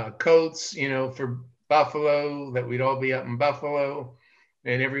coats, for Buffalo, that we'd all be up in Buffalo,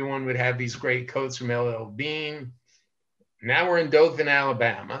 and everyone would have these great coats from LL Bean. Now we're in Dothan,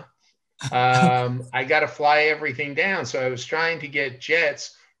 Alabama. I got to fly everything down. So I was trying to get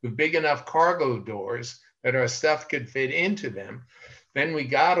jets with big enough cargo doors that our stuff could fit into them. Then we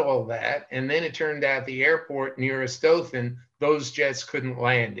got all that. And then it turned out the airport nearest Dothan, those jets couldn't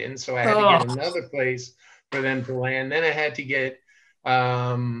land in. So I had to get another place for them to land. Then I had to get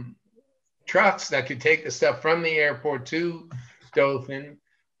trucks that could take the stuff from the airport to Dothan.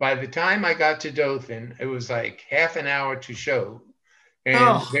 By the time I got to Dothan, it was like half an hour to show.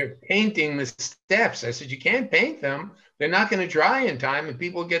 And they're painting the steps. I said, you can't paint them. They're not going to dry in time. If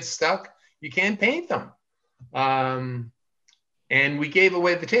people get stuck, you can't paint them. And we gave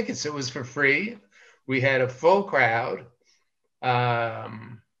away the tickets. It was for free. We had a full crowd.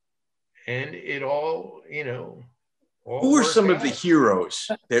 And it all, who were some of the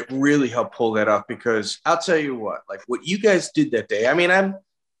heroes that really helped pull that off? Because I'll tell you what, like what you guys did that day. I mean,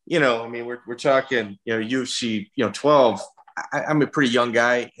 we're talking, UFC, 12. I'm a pretty young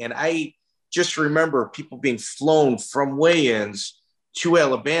guy, and I just remember people being flown from weigh-ins to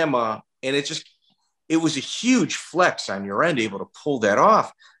Alabama, and it was a huge flex on your end, able to pull that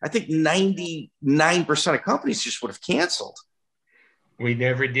off. I think 99% of companies just would have canceled. We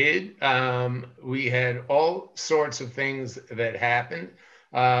never did. We had all sorts of things that happened.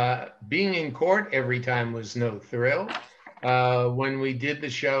 Being in court every time was no thrill. When we did the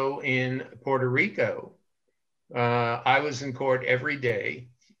show in Puerto Rico, I was in court every day.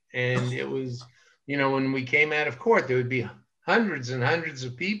 And it was, when we came out of court, there would be hundreds and hundreds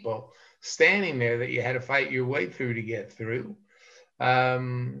of people standing there that you had to fight your way through to get through.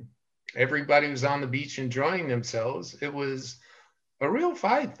 Everybody was on the beach enjoying themselves. It was a real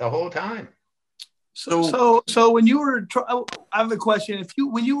fight the whole time. So when you were, I have a question.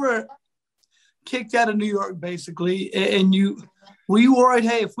 When you were kicked out of New York, basically, and were you worried,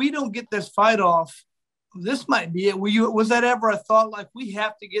 hey, if we don't get this fight off, this might be it? Was that ever a thought, like, we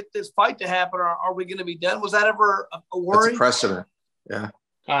have to get this fight to happen, or are we going to be done? Was that ever a worry? That's a precedent. Yeah.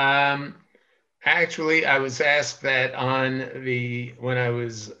 Actually, I was asked that when I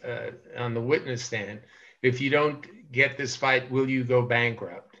was on the witness stand, if you don't get this fight, will you go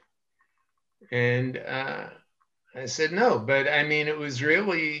bankrupt? And I said no, but I mean,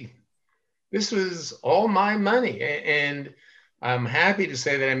 this was all my money, and I'm happy to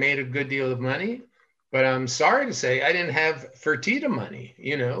say that I made a good deal of money, but I'm sorry to say I didn't have Fertitta money,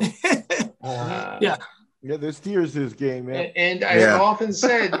 Yeah. Yeah, there's tears in this game, man. And I've often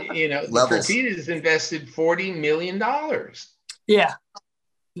said, Fertitta's invested $40 million. Yeah.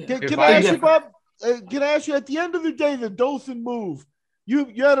 Can I ask you, Bob? Can I ask you, at the end of the day, the Dothan move, you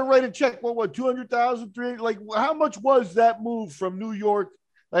had to write a check, what, 200,000, 300? Like, how much was that move from New York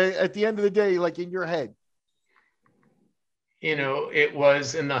at the end of the day, like in your head? It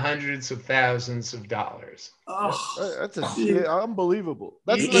was in the hundreds of thousands of dollars. Oh, that's unbelievable.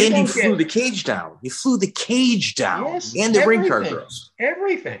 You flew the cage down. You flew the cage down. Yes, and the ring car girls.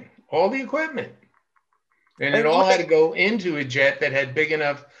 Everything. All the equipment. And it all had to go into a jet that had big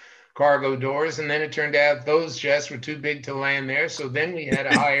enough cargo doors. And then it turned out those jets were too big to land there. So then we had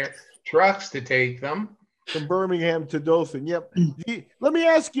to hire trucks to take them. From Birmingham to Dothan. Yep. Let me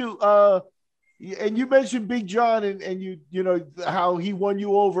ask you, and you mentioned Big John and you know how he won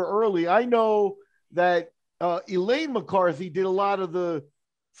you over early. I know that Elaine McCarthy did a lot of the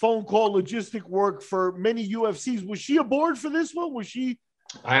phone call logistic work for many UFCs. Was she aboard for this one? Was she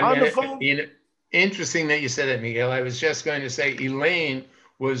on the phone? Interesting that you said that, Miguel. I was just going to say Elaine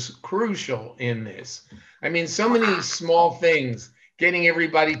was crucial in this. I mean, so many small things, getting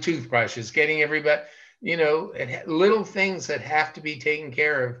everybody toothbrushes, getting everybody, little things that have to be taken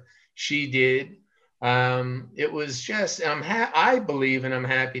care of. She did. It was just, I believe, and I'm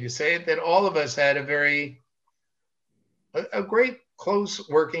happy to say it, that all of us had a great close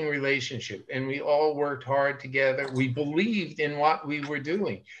working relationship, and we all worked hard together. We believed in what we were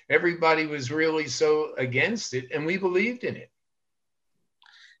doing. Everybody was really so against it, and we believed in it.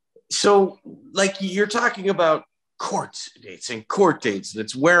 So, like, you're talking about court dates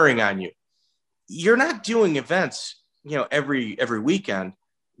that's wearing on you. You're not doing events, every weekend.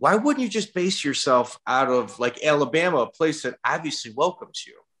 Why wouldn't you just base yourself out of like Alabama, a place that obviously welcomes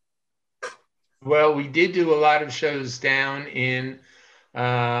you? Well, we did do a lot of shows down in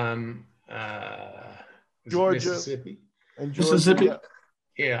Georgia, Mississippi. And Mississippi.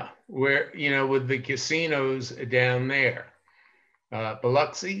 Yeah, where, with the casinos down there.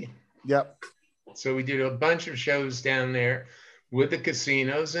 Biloxi. Yep. So we did a bunch of shows down there. with the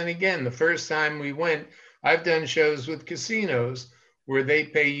casinos. And again, the first time we went, I've done shows with casinos where they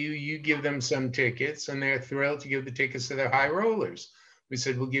pay you, you give them some tickets, and they're thrilled to give the tickets to their high rollers. We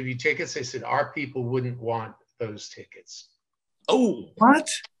said, we'll give you tickets. They said, our people wouldn't want those tickets. Oh, What?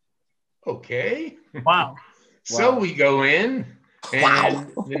 Okay. Wow. So Wow. we go in, and Wow.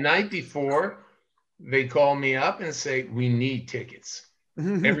 the night before, they call me up and say, we need tickets.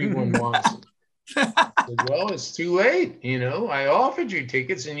 Everyone wants them. I said, well, it's too late. You know, I offered you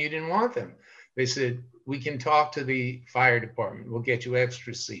tickets and you didn't want them. They said, we can talk to the fire department. We'll get you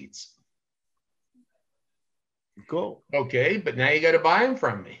extra seats. Cool. Okay, but now you got to buy them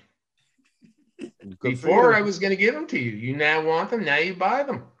from me. Good for Before you. I was going to give them to you. You now want them. Now you buy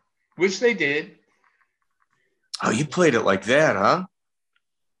them, which they did. Oh, you played it like that, huh?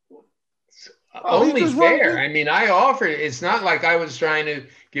 Oh, he Only just wanted fair. to- I mean, I offered. It's not like I was trying to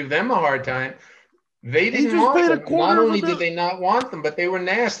give them a hard time. They didn't just want paid a them. quarter Not of a only mil- did they not want them, but they were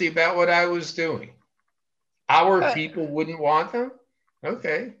nasty about what I was doing. Our Hey. people wouldn't want them.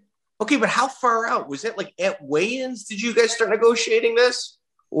 Okay. Okay, but how far out? Was it like at weigh-ins? Did you guys start negotiating this?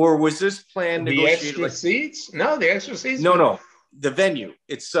 Or was this plan The negotiated? extra Like, seats? No, the extra seats. no, the venue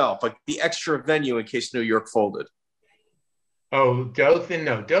itself, like the extra venue in case New York folded. Oh, Dothan.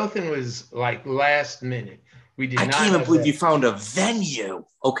 No, Dothan was like last minute. We did I not. can't even have believe that. you found a venue.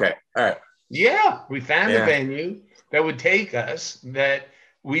 Okay, all right. Yeah, we found Yeah. a venue that would take us. That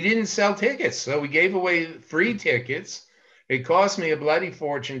we didn't sell tickets, so we gave away free tickets. It cost me a bloody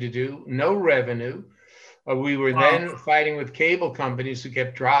fortune to do. No revenue. We were Wow. then fighting with cable companies who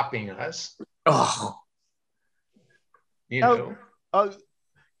kept dropping us. Oh, You Oh. know.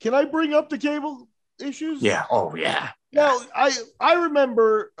 Can I bring up the cable issues? yeah. Oh, yeah. Now, I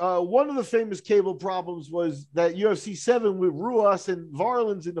remember one of the famous cable problems was that UFC 7 with Ruas and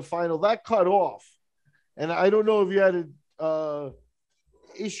Varlins in the final, that cut off. And I don't know if you had to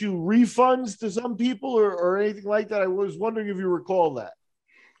issue refunds to some people or anything like that. I was wondering if you recall that.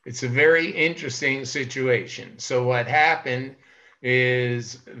 It's a very interesting situation. So what happened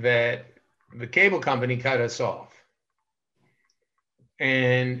is that the cable company cut us off.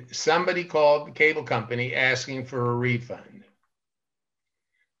 And somebody called the cable company asking for a refund.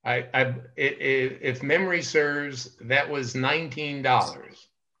 If memory serves, that was $19.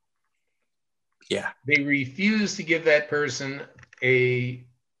 Yeah. They refused to give that person a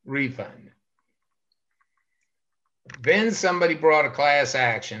refund. Then somebody brought a class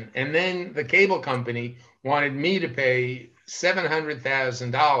action, and then the cable company wanted me to pay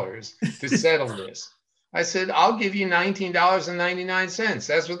 $700,000 to settle this. I said, I'll give you $19.99.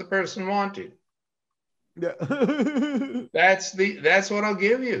 That's what the person wanted. Yeah. That's what I'll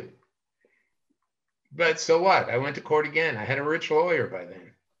give you. But so what? I went to court again. I had a rich lawyer by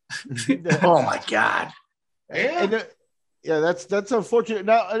then. Oh, my God. Yeah. Yeah, that's unfortunate.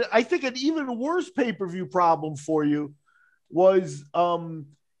 Now, I think an even worse pay-per-view problem for you was,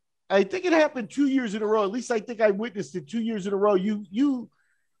 I think it happened 2 years in a row. At least I think I witnessed it 2 years in a row. You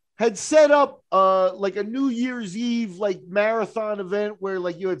had set up like a New Year's Eve like marathon event where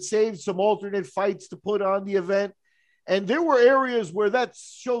like you had saved some alternate fights to put on the event, and there were areas where that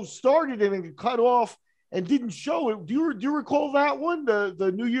show started and it cut off and didn't show it. Do you recall that one,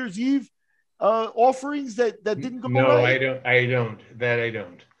 the New Year's Eve offerings that didn't go No, right? I don't. That I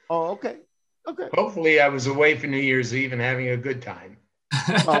don't. Oh, okay. Hopefully I was away for New Year's Eve and having a good time.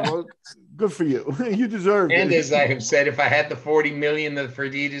 Oh, well, good for you. You deserve And it. as I have said, if I had the 40 million that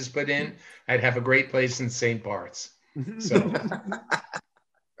Fertitas put in, I'd have a great place in St. Bart's. So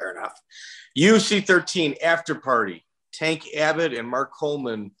Fair enough. UFC 13 after party. Tank Abbott and Mark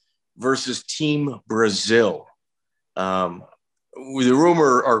Coleman versus Team Brazil. The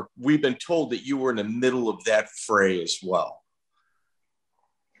rumor, or we've been told that you were in the middle of that fray as well.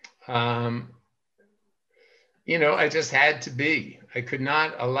 you know, I just had to be. I could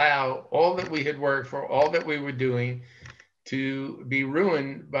not allow all that we had worked for, all that we were doing, to be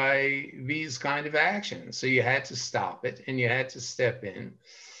ruined by these kind of actions. So you had to stop it and you had to step in.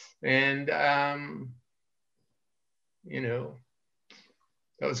 And, you know,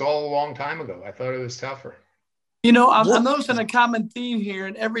 that was all a long time ago. I thought it was tougher. You know, I'm noticing a common theme here,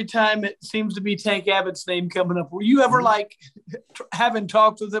 and every time it seems to be Tank Abbott's name coming up. Were you ever like having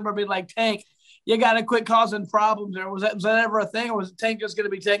talks with him or being like, Tank, you got to quit causing problems? Or was that ever a thing, or was Tank just going to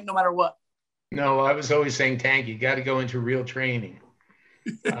be Tank no matter what? No, I was always saying, Tank, you got to go into real training.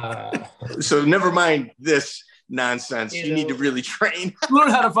 So never mind this nonsense. You need to really train. Learn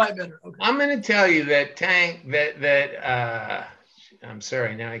how to fight better. Okay. I'm going to tell you that Tank, I'm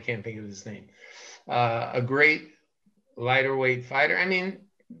sorry, now I can't think of his name. A great lighter weight fighter. I mean,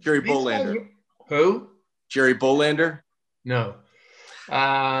 Jerry Bolander. Who? Jerry Bolander? No.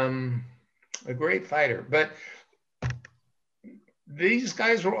 A great fighter. But these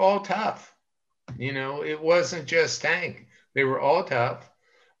guys were all tough. You know, it wasn't just Tank. They were all tough.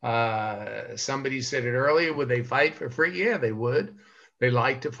 Somebody said it earlier, would they fight for free? Yeah, they would. They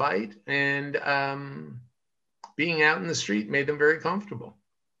like to fight. And being out in the street made them very comfortable.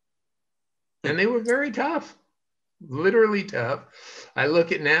 And they were very tough, literally tough. I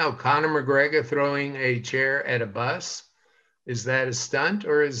look at now, Conor McGregor throwing a chair at a bus. Is that a stunt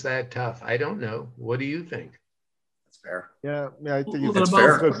or is that tough? I don't know. What do you think? That's fair. Yeah, I think Well, it's that's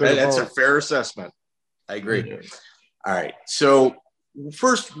fair. That's a fair assessment. I agree. Yeah. All right. So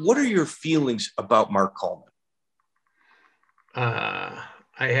first, what are your feelings about Mark Coleman? I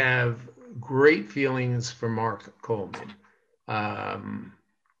have great feelings for Mark Coleman.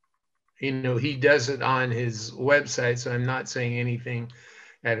 You know, he does it on his website, so I'm not saying anything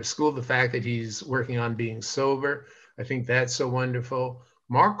out of school. The fact that he's working on being sober, I think that's so wonderful.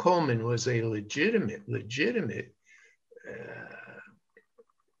 Mark Coleman was a legitimate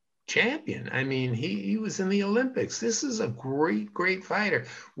champion. I mean, he was in the Olympics. This is a great fighter.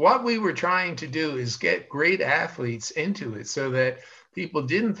 What we were trying to do is get great athletes into it so that people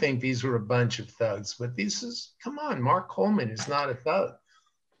didn't think these were a bunch of thugs. But this is, come on, Mark Coleman is not a thug.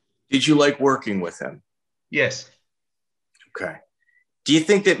 Did you like working with him? Yes. Okay. Do you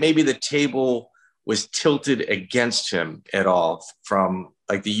think that maybe the table was tilted against him at all from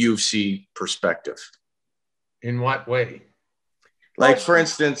like the UFC perspective? In what way? Like, for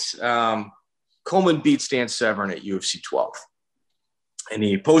instance, Coleman beat Stan Severn at UFC 12. In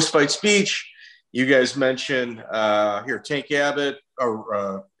the post-fight speech, you guys mentioned Tank Abbott,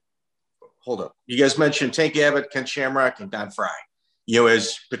 or hold up. You guys mentioned Tank Abbott, Ken Shamrock, and Don Fry,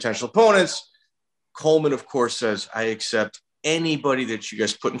 as potential opponents. Coleman, of course, says, I accept anybody that you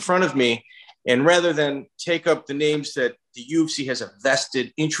guys put in front of me. And rather than take up the names that the UFC has a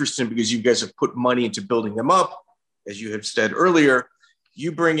vested interest in because you guys have put money into building them up, as you have said earlier,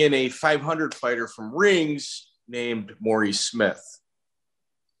 you bring in a 500 fighter from Rings named Maurice Smith,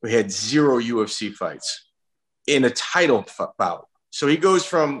 who had 0 UFC fights in a title bout. So he goes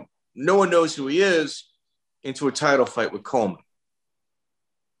from no one knows who he is into a title fight with Coleman.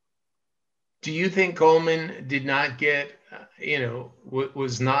 Do you think Coleman did not get,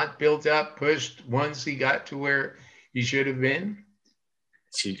 was not built up, pushed once he got to where he should have been?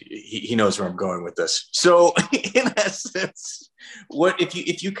 He knows where I'm going with this. So in essence,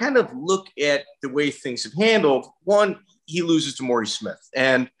 if you kind of look at the way things have handled, one, he loses to Maurice Smith.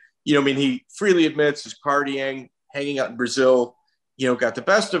 And, he freely admits his partying, hanging out in Brazil, got the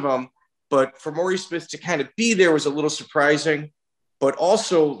best of him. But for Maurice Smith to kind of be there was a little surprising. But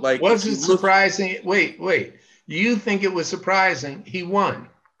also, like, was it surprising? Wait. You think it was surprising he won?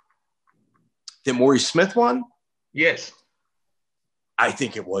 That Maurice Smith won? Yes. I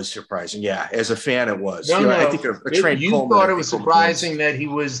think it was surprising. Yeah, as a fan, it was. No. I think a trained you Coleman, thought it was surprising that he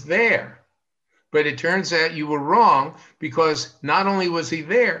was there. But it turns out you were wrong because not only was he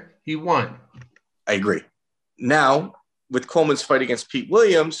there, he won. I agree. Now, with Coleman's fight against Pete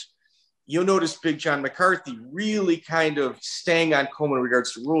Williams, you'll notice Big John McCarthy really kind of staying on Coleman in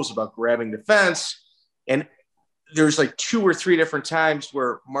regards to rules about grabbing the fence. And there's like 2 or 3 different times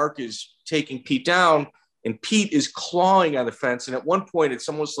where Mark is taking Pete down and Pete is clawing on the fence. And at one point, it's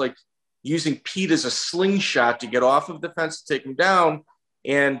almost like using Pete as a slingshot to get off of the fence to take him down.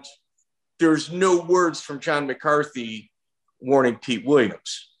 And there's no words from John McCarthy warning Pete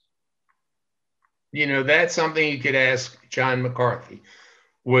Williams. That's something you could ask John McCarthy.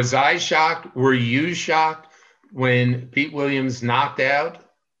 Was I shocked? Were you shocked when Pete Williams knocked out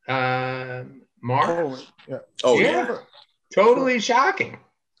Mark? Yeah. Totally shocking.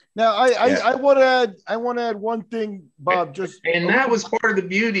 Now I want to add one thing, Bob. And that was part of the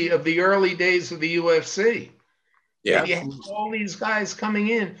beauty of the early days of the UFC. Yeah, you had all these guys coming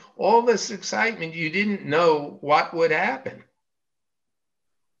in, all this excitement. You didn't know what would happen.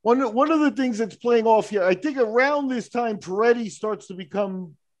 One of the things that's playing off here, I think around this time, Peretti starts to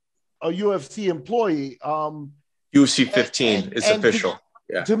become a UFC employee. UFC 15 is official.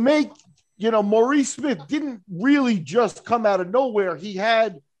 To make, Maurice Smith didn't really just come out of nowhere. He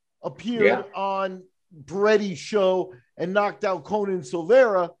had appeared on Peretti's show and knocked out Conan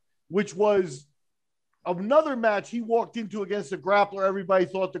Silveira, which was another match he walked into against a grappler. Everybody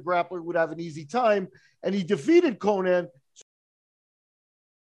thought the grappler would have an easy time, and he defeated Conan.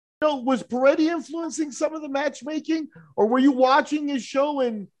 Was Peretti influencing some of the matchmaking, or were you watching his show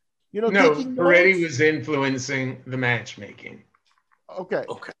and, no, taking Peretti notes? was influencing the matchmaking. Okay.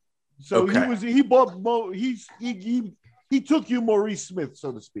 So he took you Maurice Smith,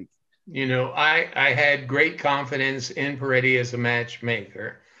 so to speak. You know, I had great confidence in Peretti as a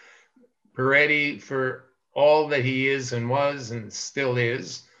matchmaker. Peretti, for all that he is and was and still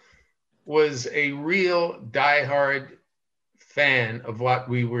is, was a real diehard fan of what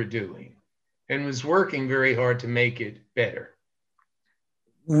we were doing and was working very hard to make it better.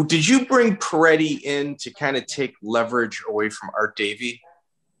 Did you bring Peretti in to kind of take leverage away from Art Davie?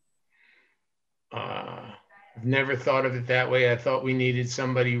 I've never thought of it that way. I thought we needed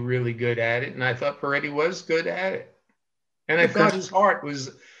somebody really good at it, and I thought Peretti was good at it. And I thought his heart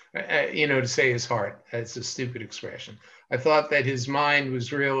was, to say his heart, that's a stupid expression. I thought that his mind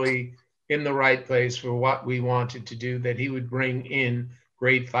was really in the right place for what we wanted to do, that he would bring in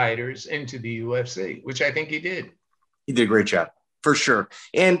great fighters into the UFC, which I think he did. He did a great job, for sure.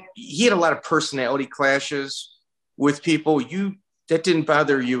 And he had a lot of personality clashes with people. That didn't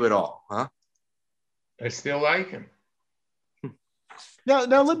bother you at all, huh? I still like him. Now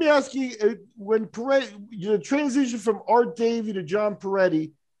let me ask you, when Peretti, the transition from Art Davie to John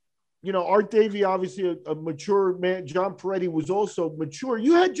Peretti, Art Davie, obviously a mature man. John Peretti was also mature.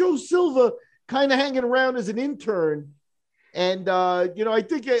 You had Joe Silva kind of hanging around as an intern. And, I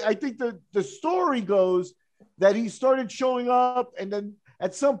think the story goes that he started showing up, and then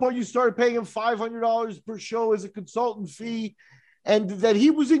at some point you started paying him $500 per show as a consultant fee, and that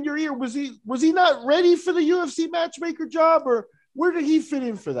he was in your ear. Was he not ready for the UFC matchmaker job, or where did he fit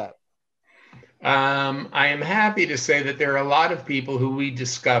in for that? I am happy to say that there are a lot of people who we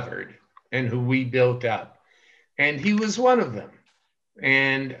discovered and who we built up, and he was one of them.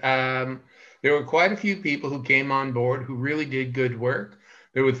 And there were quite a few people who came on board who really did good work.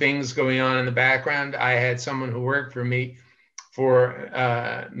 There were things going on in the background. I had someone who worked for me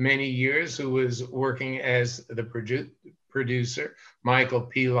for many years who was working as the producer, Michael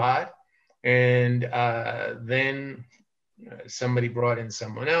Pilot, and then somebody brought in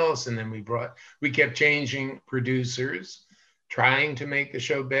someone else, and then we kept changing producers, trying to make the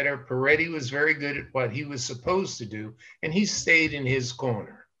show better. Peretti was very good at what he was supposed to do, and he stayed in his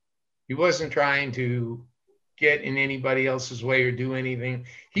corner. He wasn't trying to get in anybody else's way or do anything.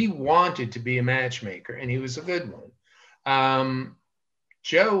 He wanted to be a matchmaker, and he was a good one.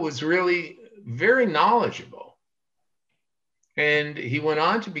 Joe was really very knowledgeable, and he went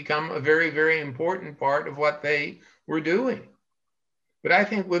on to become a very, very important part of what they were doing. But I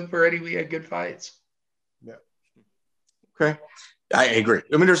think with Peretti, we had good fights. Yeah. Okay. I agree.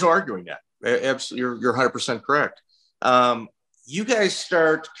 I mean, there's no arguing that. Absolutely, you're 100% correct. You guys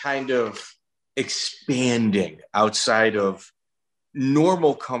start kind of expanding outside of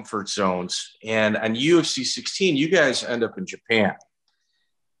normal comfort zones. And on UFC 16, you guys end up in Japan.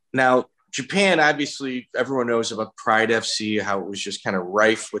 Now, Japan, obviously, everyone knows about Pride FC, how it was just kind of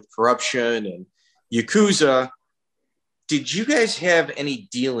rife with corruption and Yakuza. Did you guys have any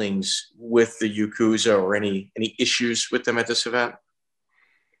dealings with the Yakuza or any issues with them at this event?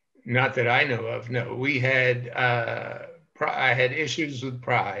 Not that I know of, no. We had, I had issues with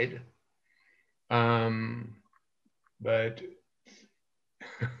Pride, but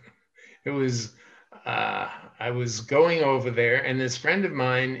it was, I was going over there, and this friend of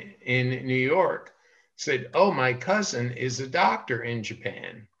mine in New York said, "Oh, my cousin is a doctor in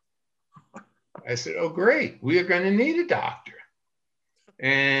Japan." I said, "Oh, great. We are going to need a doctor."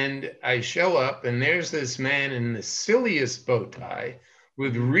 And I show up, and there's this man in the silliest bow tie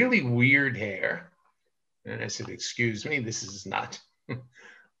with really weird hair. And I said, "Excuse me, this is not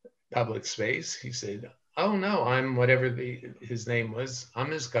public space." He said, "Oh, no, I'm whatever his name was. I'm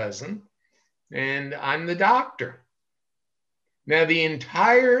his cousin, and I'm the doctor." Now, the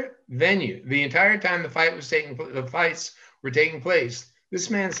entire venue, the entire time the fights were taking place, this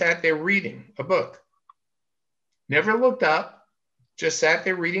man sat there reading a book. Never looked up, just sat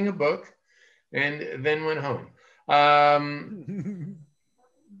there reading a book, and then went home.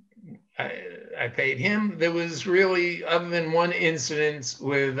 I paid him. There was really, other than one incident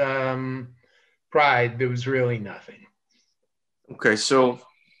with Pride, there was really nothing. Okay, so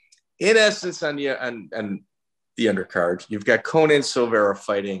in essence, on the undercard, you've got Conan Silveira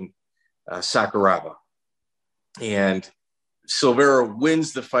fighting Sakuraba, and Silveira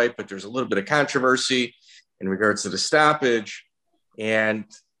wins the fight, but there's a little bit of controversy in regards to the stoppage, and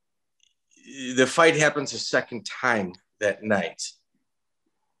the fight happens a second time that night.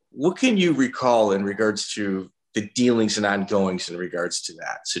 What can you recall in regards to the dealings and ongoings in regards to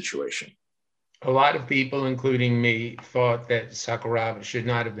that situation? A lot of people, including me, thought that Sakuraba should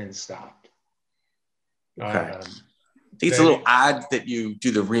not have been stopped. Okay. I think it's a little odd that you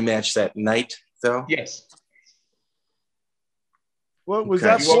do the rematch that night, though. Yes. Well, was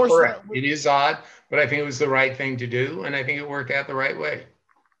that forced? It is odd, but I think it was the right thing to do, and I think it worked out the right way.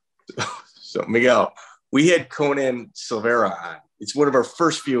 So Miguel, we had Conan Silveira on. It's one of our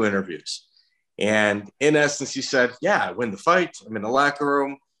first few interviews. And in essence, he said, yeah, I win the fight. I'm in the locker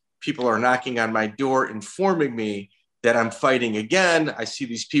room. People are knocking on my door, informing me that I'm fighting again. I see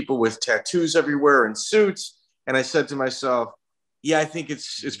these people with tattoos everywhere and suits. And I said to myself, yeah, I think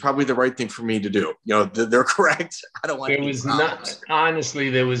it's probably the right thing for me to do. You know, they're correct. I don't want there was not, honestly,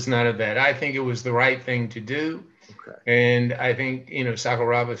 there was none of that. I think it was the right thing to do. Okay. And I think, you know,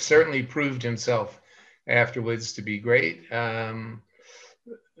 Sakuraba certainly proved himself afterwards to be great. Did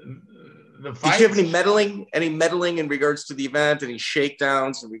you have any meddling in regards to the event? Any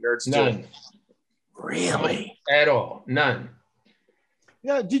shakedowns in regards to? None. Really? None at all. None.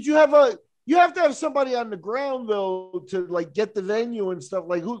 Yeah. Did you have to have somebody on the ground though to like get the venue and stuff?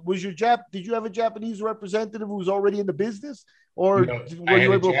 Like, who was your did you have a Japanese representative who was already in the business, or no, were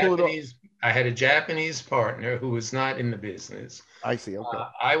you able to pull it off? I had a Japanese partner who was not in the business. I see. Okay.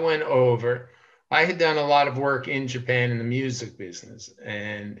 I went over. I had done a lot of work in Japan in the music business,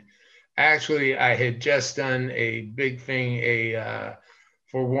 and actually, I had just done a big thing.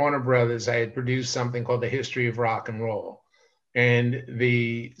 For Warner Brothers, I had produced something called The History of Rock and Roll. And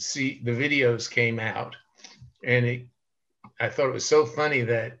the videos came out, and I thought it was so funny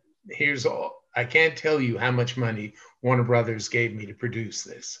that I can't tell you how much money Warner Brothers gave me to produce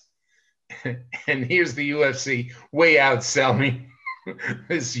this. And here's the UFC way outselling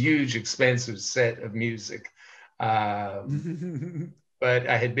this huge, expensive set of music. But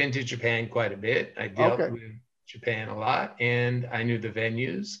I had been to Japan quite a bit. I dealt with Japan a lot, and I knew the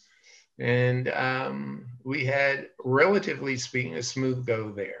venues. And we had, relatively speaking, a smooth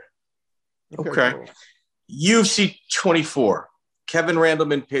go there. Okay. Cool. UFC 24. Kevin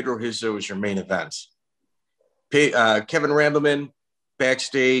Randleman, Pedro Rizzo was your main event. Kevin Randleman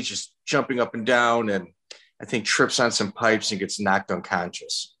backstage just jumping up and down, and I think trips on some pipes and gets knocked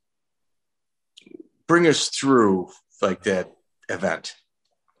unconscious. Bring us through like that event,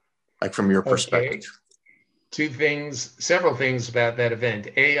 like from your perspective. Several things about that event.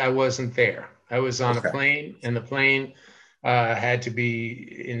 I wasn't there. I was on a plane, and the plane had to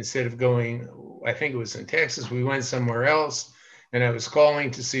be, instead of going, I think it was in Texas, we went somewhere else, and I was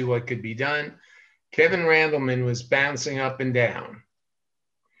calling to see what could be done. Kevin Randleman was bouncing up and down.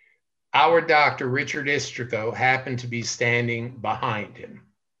 Our doctor, Richard Istrico, happened to be standing behind him.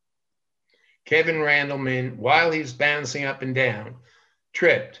 Kevin Randleman, while he was bouncing up and down,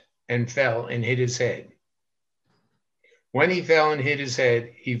 tripped and fell and hit his head. When he fell and hit his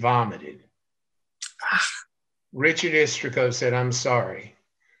head, he vomited. Richard Istrico said, "I'm sorry.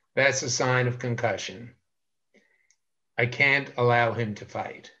 That's a sign of concussion. I can't allow him to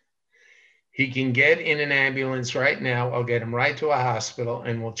fight. He can get in an ambulance right now. I'll get him right to a hospital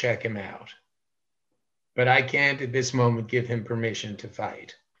and we'll check him out. But I can't at this moment give him permission to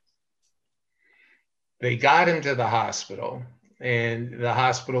fight." They got him to the hospital, and the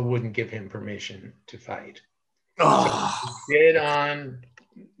hospital wouldn't give him permission to fight. So dead on,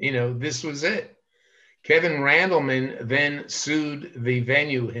 this was it. Kevin Randleman then sued the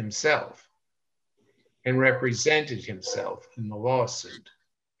venue himself and represented himself in the lawsuit,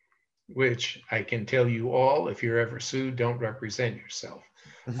 which I can tell you all, if you're ever sued, don't represent yourself.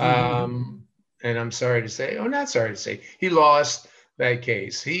 And I'm sorry to say, not sorry to say, he lost that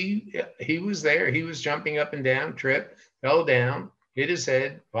case. He was there. He was jumping up and down, tripped, fell down, hit his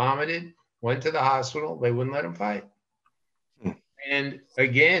head, vomited, went to the hospital. They wouldn't let him fight. And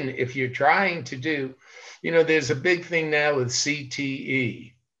again, if you're trying to do, there's a big thing now with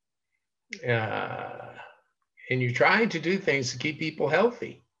CTE. And you're trying to do things to keep people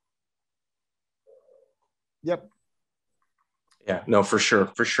healthy. Yep. Yeah, no, for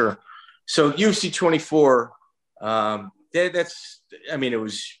sure. So UFC 24, did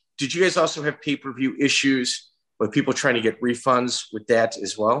you guys also have pay-per-view issues with people trying to get refunds with that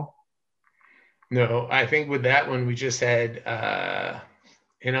as well? No, I think with that one, we just had,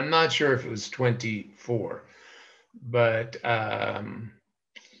 and I'm not sure if it was 24, but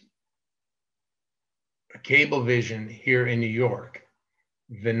Cablevision here in New York,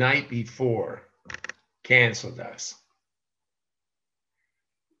 the night before, canceled us.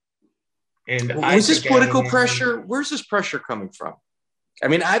 And was this political pressure? Where's this pressure coming from? I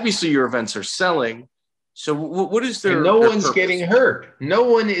mean, obviously your events are selling. So what is their? And no one's getting hurt. No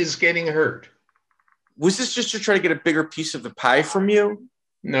one is getting hurt. Was this just to try to get a bigger piece of the pie from you?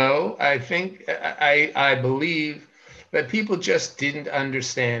 No, I think I believe that people just didn't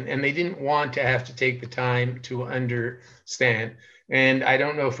understand, and they didn't want to have to take the time to understand. And I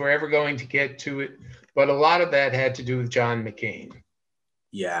don't know if we're ever going to get to it, but a lot of that had to do with John McCain.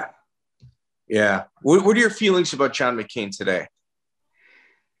 Yeah. What are your feelings about John McCain today?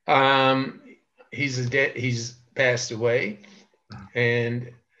 He's passed away,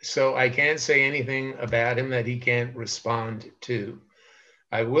 and so I can't say anything about him that he can't respond to.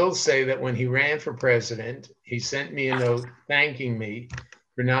 I will say that when he ran for president, he sent me a note thanking me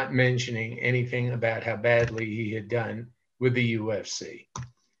for not mentioning anything about how badly he had done with the UFC.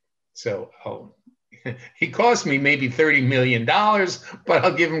 So he cost me maybe $30 million, but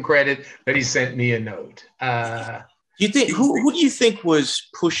I'll give him credit that he sent me a note. You think who do you think was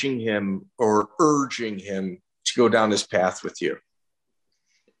pushing him or urging him to go down this path with you?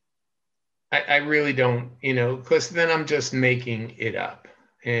 I really don't, because then I'm just making it up.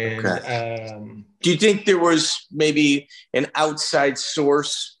 And do you think there was maybe an outside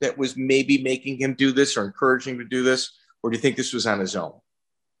source that was maybe making him do this or encouraging him to do this, or do you think this was on his own?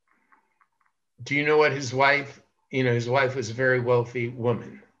 Do you know what his wife? His wife was a very wealthy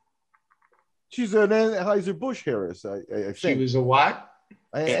woman. She's an Anheuser-Busch Harris, I think. She was a what?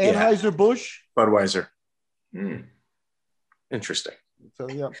 Anheuser-Busch? Budweiser. Interesting. So,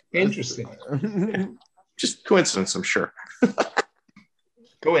 yeah. Interesting. Just coincidence, I'm sure.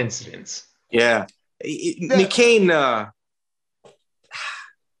 Coincidence. Yeah. McCain,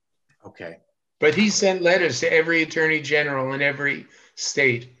 okay. But he sent letters to every attorney general in every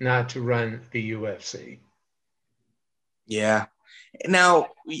state not to run the UFC. Yeah. Now,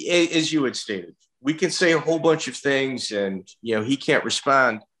 as you had stated, we can say a whole bunch of things and, he can't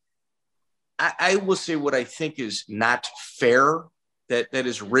respond. I will say what I think is not fair that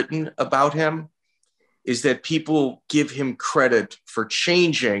is written about him is that people give him credit for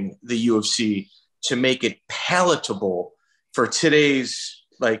changing the UFC to make it palatable for today's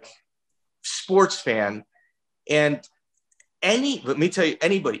sports fan. And let me tell you,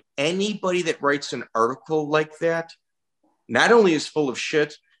 anybody that writes an article like that, not only is full of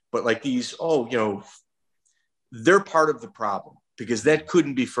shit, but they're part of the problem, because that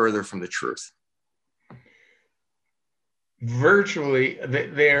couldn't be further from the truth. Virtually,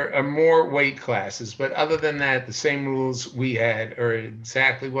 there are more weight classes, but other than that, the same rules we had are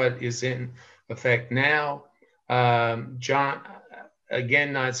exactly what is in effect now. John,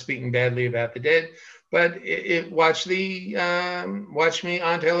 again, not speaking badly about the dead, but watch me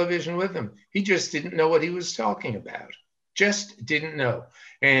on television with him. He just didn't know what he was talking about. Just didn't know.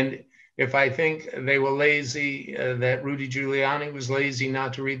 And if I think they were lazy, that Rudy Giuliani was lazy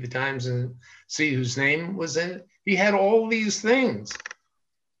not to read the Times and see whose name was in it, he had all these things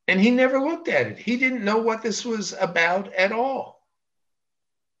and he never looked at it. He didn't know what this was about at all.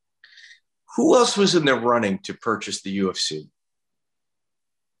 Who else was in the running to purchase the UFC?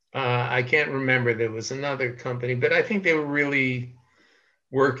 I can't remember. There was another company, but I think they were really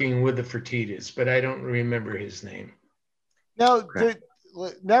working with the Fertittas, but I don't remember his name.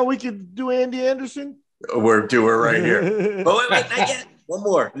 Now we can do Andy Anderson. We're right here. Oh, wait, not yet. One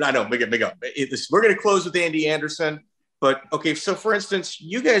more. No, big up. We're going to close with Andy Anderson. But, okay, so for instance,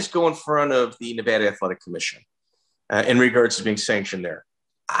 you guys go in front of the Nevada Athletic Commission in regards to being sanctioned there.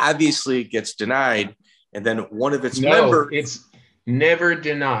 Obviously, it gets denied. And then one of its members. It's never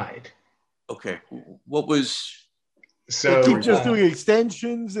denied. Okay. What was. So they keep just doing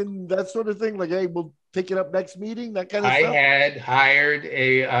extensions and that sort of thing. Like, hey, we'll pick it up next meeting, that kind of stuff. I had hired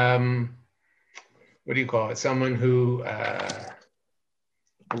a, what do you call it? Someone who.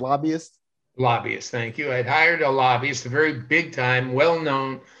 A lobbyist? Lobbyist, thank you. I'd hired a lobbyist, a very big time,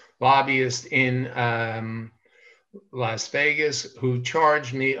 well-known lobbyist in Las Vegas, who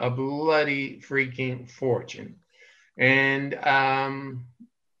charged me a bloody freaking fortune. And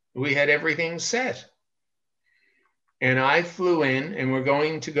we had everything set. And I flew in, and we're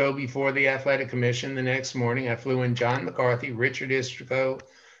going to go before the Athletic Commission the next morning. I flew in John McCarthy, Richard Istrico,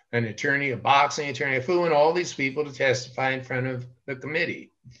 an attorney, a boxing attorney. I flew in all these people to testify in front of the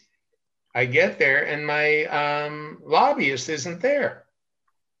committee. I get there and my lobbyist isn't there.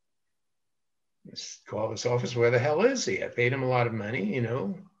 Just call this office. Where the hell is he? I paid him a lot of money,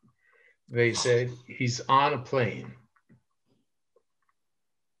 They said he's on a plane.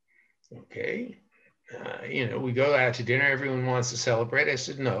 Okay. We go out to dinner. Everyone wants to celebrate. I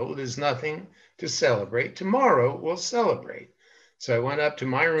said, no, there's nothing to celebrate. Tomorrow we'll celebrate. So I went up to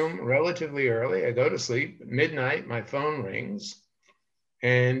my room relatively early. I go to sleep. At midnight, my phone rings.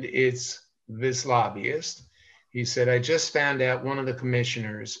 And it's this lobbyist. He said, I just found out one of the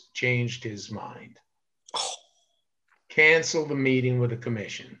commissioners changed his mind. Cancel the meeting with the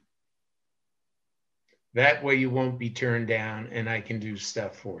commission. That way you won't be turned down and I can do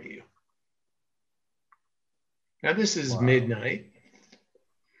stuff for you. Now, this is midnight.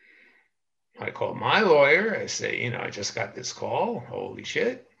 I call my lawyer. I say, I just got this call. Holy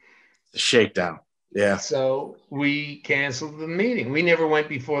shit. The shakedown. Yeah. So we canceled the meeting. We never went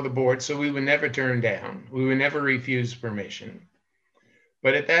before the board, so we were never turned down. We were never refused permission.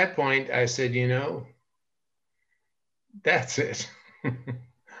 But at that point, I said, that's it.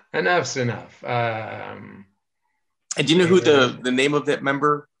 Enough's enough. And do you know who the name of that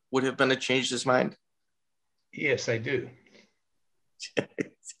member would have been to change his mind? Yes, I do.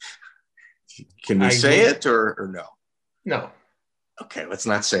 Can we say it or no? No. Okay, let's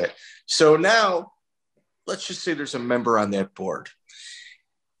not say it. So now, let's just say there's a member on that board.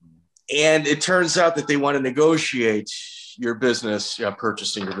 And it turns out that they want to negotiate your business,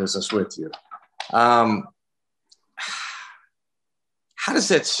 purchasing your business with you. How does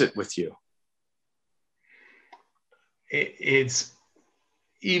that sit with you? It's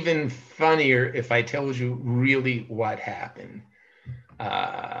even funnier if I told you really what happened.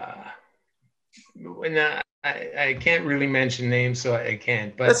 I can't really mention names, so I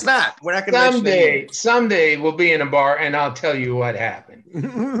can't. But that's not. We're not going to mention names. Someday we'll be in a bar, and I'll tell you what happened.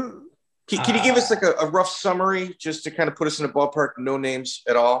 Can you give us like a rough summary, just to kind of put us in a ballpark? No names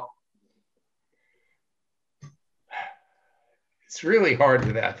at all. It's really hard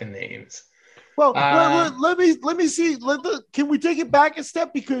without the names. Well, let me see. Can we take it back a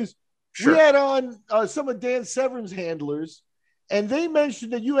step? Because we had on some of Dan Severn's handlers, and they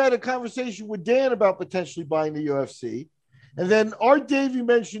mentioned that you had a conversation with Dan about potentially buying the UFC. And then Art Davie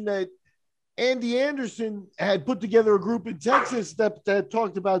mentioned that Andy Anderson had put together a group in Texas that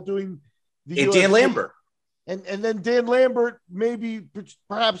talked about doing the UFC. Dan Lambert. And then Dan Lambert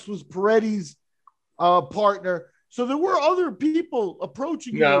perhaps was Peretti's partner. So there were other people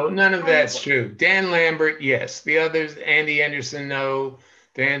approaching you. No, none of that's true. Dan Lambert, yes. The others, Andy Anderson, no.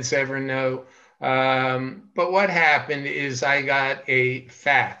 Dan Severn, no. But what happened is I got a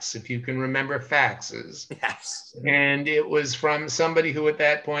fax, if you can remember faxes. Yes. And it was from somebody who at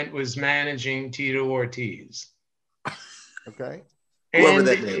that point was managing Tito Ortiz. Okay. Whoever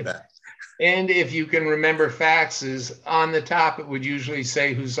that may be. And if you can remember faxes, on the top it would usually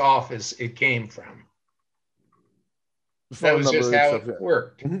say whose office it came from. That was just how it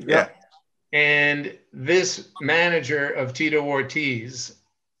worked. Yeah. And this manager of Tito Ortiz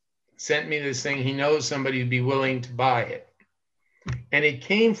sent me this thing. He knows somebody who'd be willing to buy it. And it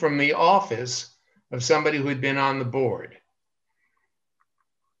came from the office of somebody who had been on the board.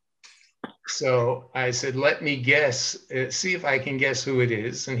 So I said, let me guess, see if I can guess who it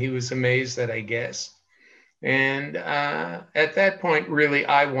is. And he was amazed that I guessed. And at that point, really,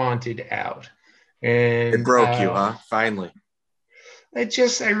 I wanted out. And it broke you, huh? Finally. I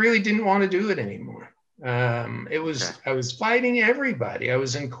really didn't want to do it anymore. I was fighting everybody. I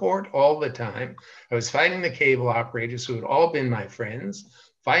was in court all the time. I was fighting the cable operators who had all been my friends,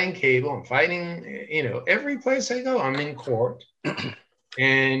 fighting cable and fighting, every place I go, I'm in court.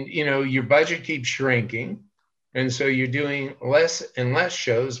 And, your budget keeps shrinking. And so you're doing less and less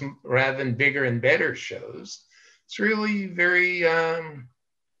shows rather than bigger and better shows. It's really very,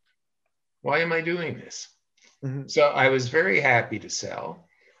 why am I doing this? Mm-hmm. So I was very happy to sell.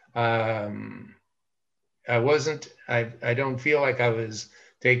 I don't feel like I was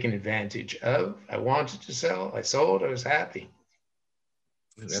taken advantage of. I wanted to sell. I sold. I was happy.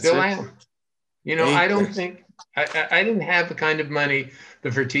 Still am. I don't think, I didn't have the kind of money the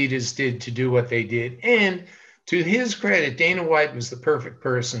Fertittas did to do what they did. And to his credit, Dana White was the perfect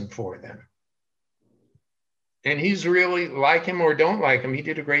person for them. And he's really, like him or don't like him, he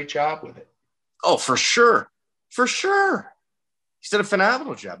did a great job with it. Oh, for sure. For sure. He's done a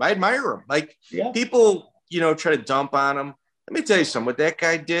phenomenal job. I admire him. People, try to dump on him. Let me tell you something. What that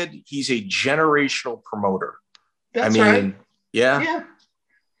guy did, he's a generational promoter. That's right. Yeah. Yeah.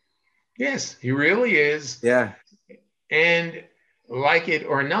 Yes, he really is. Yeah. And like it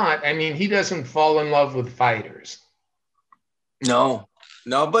or not, he doesn't fall in love with fighters. No,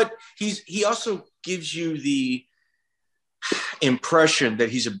 but he also gives you the impression that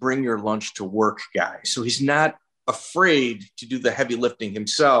he's a bring your lunch to work guy. So he's not afraid to do the heavy lifting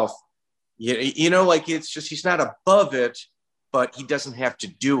himself. It's just, he's not above it, but he doesn't have to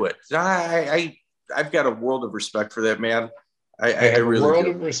do it. I've got a world of respect for that man. I have really a world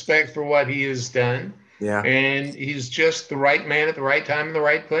of respect for what he has done. Yeah. And he's just the right man at the right time in the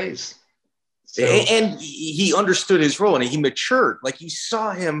right place. So, and he understood his role and he matured. Like, you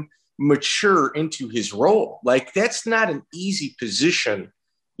saw him mature into his role. Like, that's not an easy position,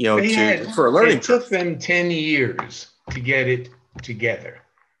 for a learning. It took them 10 years to get it together.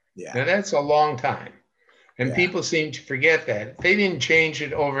 Yeah. Now that's a long time. And people seem to forget that. They didn't change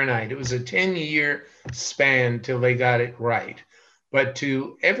it overnight. It was a 10-year span till they got it right. But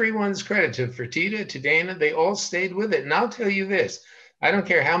to everyone's credit, to Fertitta, to Dana, they all stayed with it. And I'll tell you this, I don't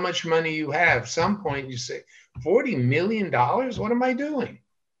care how much money you have. Some point you say, $40 million? What am I doing?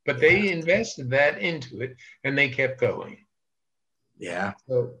 But they invested that into it and they kept going. Yeah.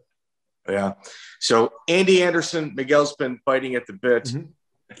 So, yeah. So Andy Anderson, Miguel's been biting at the bit. Mhm.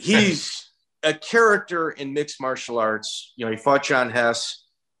 He's a character in mixed martial arts. You know, he fought John Hess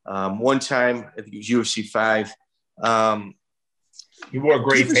one time. I think it was UFC 5. he wore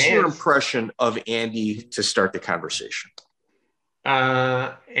great Give us your pants. impression of Andy to start the conversation.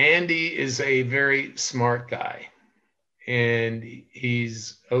 Andy is a very smart guy, and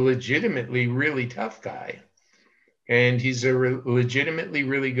he's a legitimately really tough guy, and he's a legitimately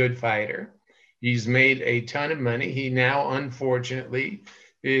really good fighter. He's made a ton of money. He now, unfortunately,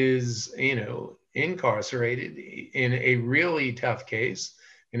 is, incarcerated in a really tough case.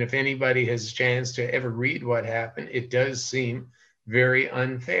 And if anybody has a chance to ever read what happened, it does seem very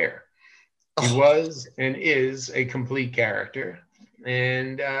unfair. He was and is a complete character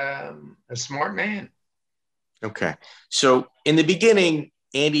and a smart man. Okay. So in the beginning,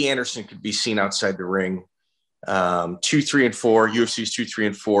 Andy Anderson could be seen outside the ring, 2, 3, and 4, UFC's 2, 3,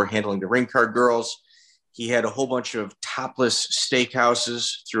 and 4, handling the ring card girls. He had a whole bunch of topless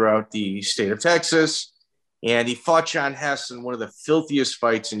steakhouses throughout the state of Texas. And he fought John Hess in one of the filthiest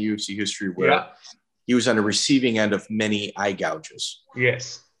fights in UFC history where he was on the receiving end of many eye gouges.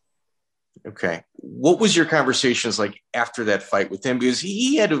 Yes. Okay. What was your conversations like after that fight with him? Because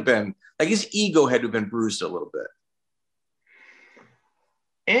he had to have been, like, his ego had to have been bruised a little bit.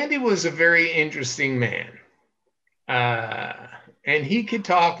 Andy was a very interesting man. And he could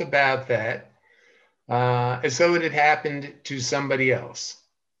talk about that as though it had happened to somebody else.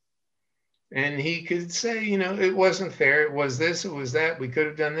 And he could say, it wasn't fair. It was this, it was that. We could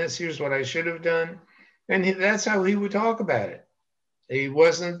have done this. Here's what I should have done. And that's how he would talk about it. He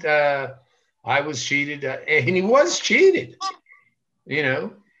wasn't, I was cheated. And he was cheated,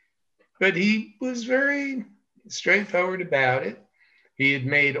 but he was very straightforward about it. He had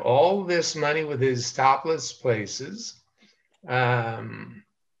made all this money with his topless places.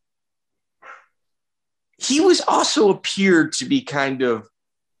 He was also appeared to be kind of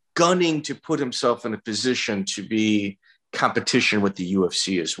gunning to put himself in a position to be competition with the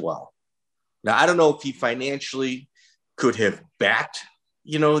UFC as well. Now, I don't know if he financially could have backed,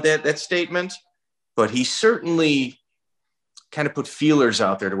 that statement, but he certainly kind of put feelers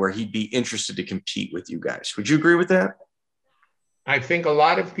out there to where he'd be interested to compete with you guys. Would you agree with that? I think a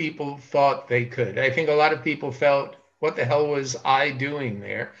lot of people thought they could. I think a lot of people felt, what the hell was I doing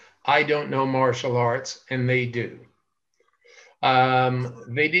there? I don't know martial arts, and they do.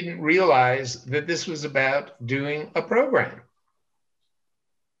 They didn't realize that this was about doing a program.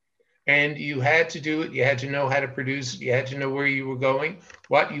 And you had to do it. You had to know how to produce it. You had to know where you were going,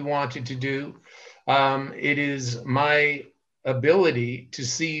 what you wanted to do. It is my ability to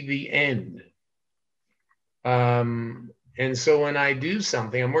see the end. And so when I do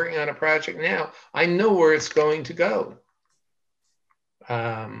something, I'm working on a project now, I know where it's going to go.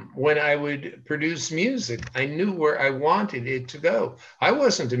 When I would produce music, I knew where I wanted it to go. I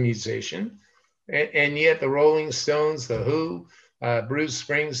wasn't a musician, and yet the Rolling Stones, The Who, Bruce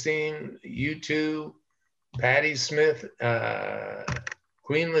Springsteen, U2, Patti Smith,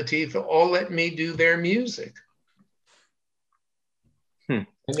 Queen Latifah, all let me do their music.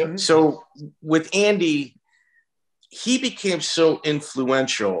 So with Andy, he became so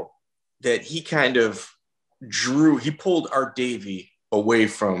influential that he kind of he pulled Art Davie away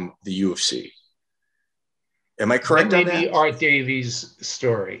from the UFC. Am I correct on that? That may be Art Davie's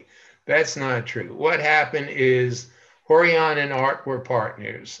story. That's not true. What happened is Horion and Art were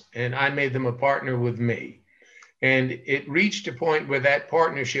partners, and I made them a partner with me. And it reached a point where that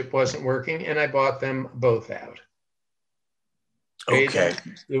partnership wasn't working, and I bought them both out. Okay.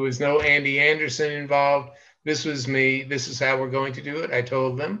 There was no Andy Anderson involved. This was me. This is how we're going to do it. I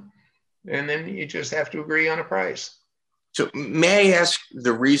told them. And then you just have to agree on a price. So may I ask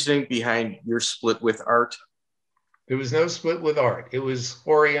the reasoning behind your split with Art? There was no split with Art. It was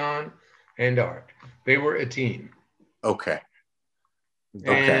Horion and Art. They were a team. Okay.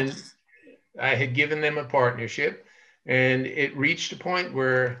 And I had given them a partnership, and it reached a point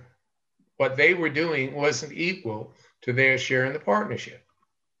where what they were doing wasn't equal to their share in the partnership.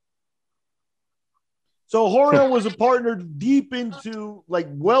 So Horion was a partner deep into, like,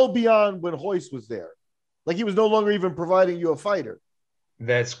 well beyond when Royce was there. Like, he was no longer even providing you a fighter.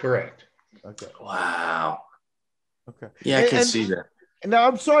 That's correct. Okay. Wow. Okay. Yeah, I can see that. And now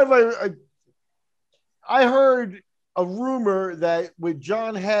I'm sorry if I heard a rumor that with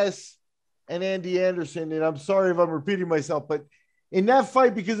John Hess and Andy Anderson, and I'm sorry if I'm repeating myself, but in that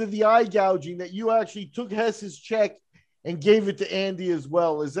fight, because of the eye gouging, that you actually took Hess's check and gave it to Andy as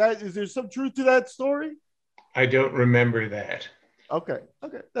well. Is there some truth to that story? I don't remember that. Okay,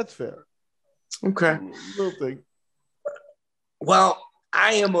 that's fair. Okay. Little thing. Well,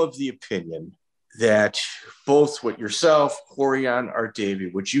 I am of the opinion that both what yourself, Horion, Art Davie,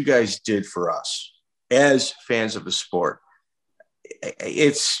 what you guys did for us as fans of the sport,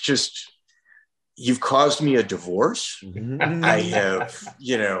 it's just, you've caused me a divorce. Mm-hmm. I have,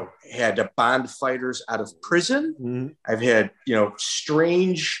 had bond fighters out of prison. Mm-hmm. I've had,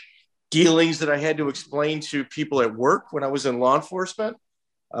 strange dealings that I had to explain to people at work when I was in law enforcement.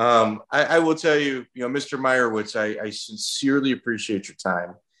 I will tell you, Mr. Meierowitz, I sincerely appreciate your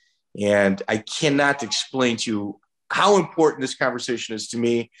time. And I cannot explain to you how important this conversation is to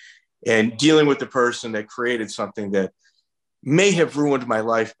me, and dealing with the person that created something that may have ruined my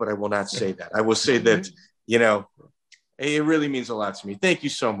life, but I will not say that. I will say that, it really means a lot to me. Thank you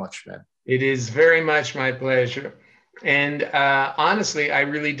so much, man. It is very much my pleasure. And honestly, I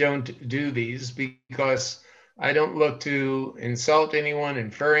really don't do these because I don't look to insult anyone,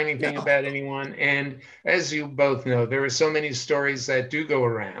 infer anything about anyone. And as you both know, there are so many stories that do go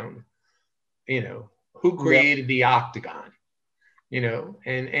around, who created the octagon, and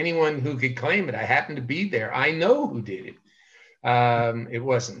anyone who could claim it. I happen to be there. I know who did it. It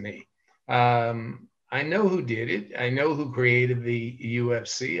wasn't me. I know who did it. I know who created the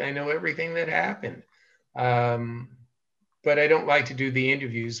UFC. I know everything that happened. But I don't like to do the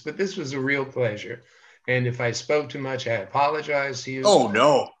interviews, but this was a real pleasure. And if I spoke too much, I apologize to you. Oh,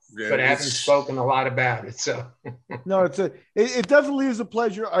 no. But I haven't spoken a lot about it. So no, it definitely is a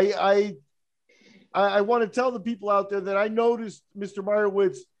pleasure. I want to tell the people out there that I noticed Mr.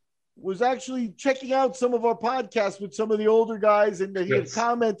 Meierowitz was actually checking out some of our podcasts with some of the older guys, and he had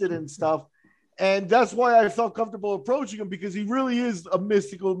commented and stuff. And that's why I felt comfortable approaching him, because he really is a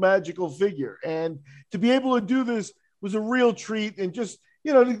mystical, magical figure. And to be able to do this was a real treat. And just,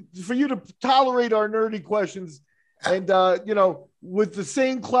 for you to tolerate our nerdy questions and, with the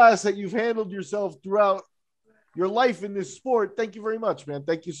same class that you've handled yourself throughout your life in this sport. Thank you very much, man.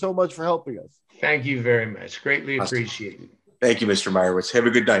 Thank you so much for helping us. Thank you very much. Greatly appreciated. Thank you, Mr. Meierowitz. Have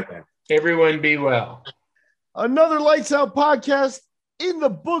a good night, man. Everyone be well. Another Lights Out podcast in the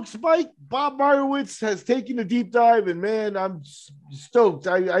books, Mike. Bob Meierowitz has taken a deep dive, and man, I'm stoked.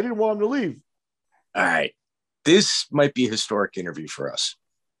 I didn't want him to leave. All right. This might be a historic interview for us.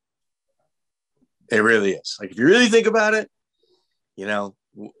 It really is. Like, if you really think about it,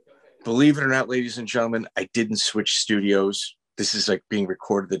 believe it or not, ladies and gentlemen, I didn't switch studios. This is like being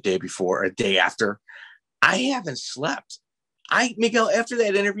recorded the day before, a day after. I haven't slept. Miguel, after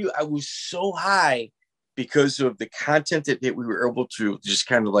that interview, I was so high because of the content that we were able to just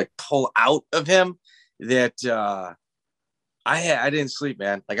kind of like pull out of him that I didn't sleep,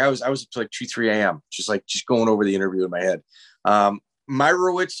 man. Like I was up to like 2, 3 a.m. just going over the interview in my head.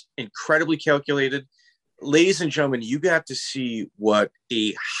 Meierowitz, incredibly calculated. Ladies and gentlemen, you got to see what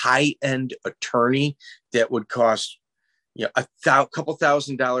a high-end attorney that would cost a couple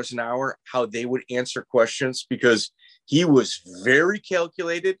 $1,000s an hour, how they would answer questions, because he was very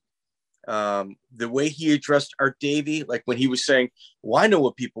calculated. The way he addressed Art Davie, like when he was saying, well, I know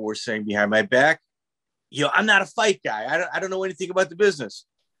what people were saying behind my back. I'm not a fight guy. I don't know anything about the business.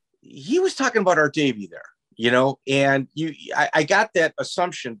 He was talking about Art Davie there, and I got that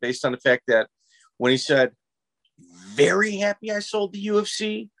assumption based on the fact that when he said, very happy I sold the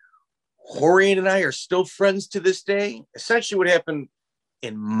UFC, Horion and I are still friends to this day. Essentially what happened,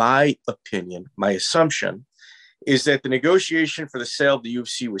 in my opinion, my assumption, is that the negotiation for the sale of the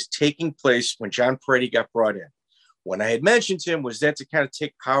UFC was taking place when John Peretti got brought in. When I had mentioned to him, was that to kind of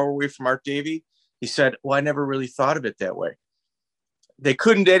take power away from Art Davie? He said, well, I never really thought of it that way.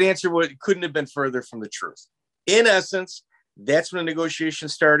 That answer couldn't have been further from the truth. In essence, that's when the negotiation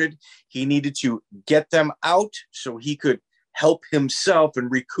started. He needed to get them out so he could help himself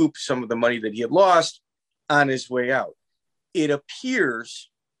and recoup some of the money that he had lost on his way out. It appears,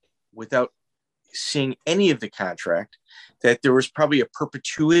 without seeing any of the contract, that there was probably a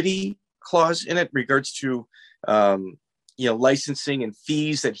perpetuity clause in it in regards to licensing and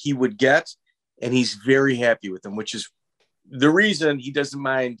fees that he would get, and he's very happy with them, which is the reason he doesn't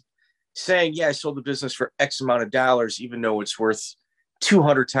mind saying, yeah, I sold the business for X amount of dollars, even though it's worth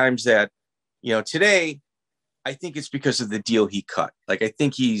 200 times that. Today, I think it's because of the deal he cut. Like, I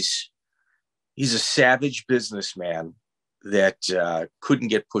think he's a savage businessman that couldn't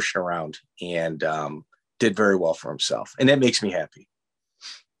get pushed around, and did very well for himself. And that makes me happy.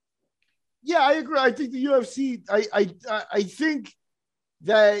 Yeah, I agree. I think the UFC, I think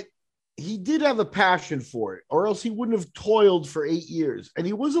that he did have a passion for it, or else he wouldn't have toiled for 8 years. And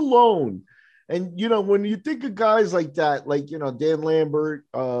he was alone. And, you know, when you think of guys like that, like, you know, Dan Lambert,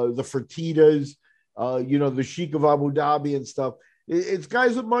 the Fertitas, you know, the Sheikh of Abu Dhabi and stuff, it's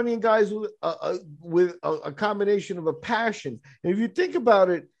guys with money and guys with a combination of a passion. And if you think about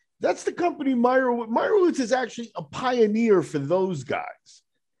it, that's the company Meyerowitz is actually a pioneer for those guys.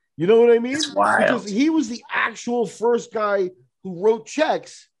 You know what I mean? It's wild. Because he was the actual first guy who wrote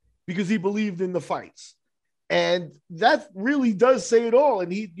checks because he believed in the fights. And that really does say it all.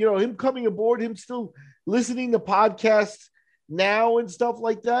 And he, you know, him coming aboard, him still listening to podcasts now and stuff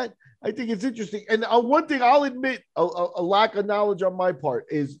like that. I think it's interesting. And one thing I'll admit, a lack of knowledge on my part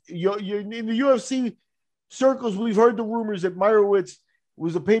is you're in the UFC circles. We've heard the rumors that Meyerowitz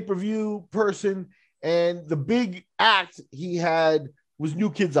was a pay-per-view person, and the big act he had was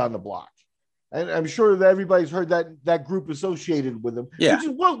New Kids on the Block. And I'm sure that everybody's heard that group associated with him, which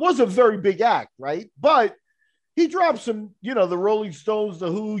was a very big act, right? But he dropped some, you know, the Rolling Stones, the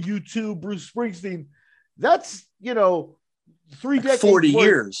Who, U2, Bruce Springsteen. That's, you know, 3 decades. 40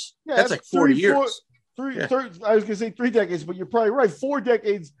 years. Yeah, that's like 40 years. I was going to say 3 decades, but you're probably right. 4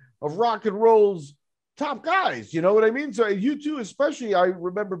 decades of rock and roll's top guys. You know what I mean? So U2, especially, I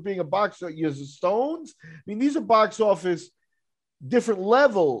remember being a boxer, the Stones. I mean, these are box office different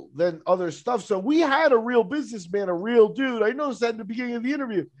level than other stuff. So we had a real businessman, a real dude. I noticed that in the beginning of the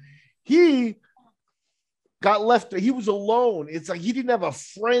interview. He got left. He was alone. It's like he didn't have a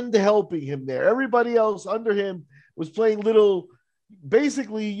friend helping him there. Everybody else under him was playing little,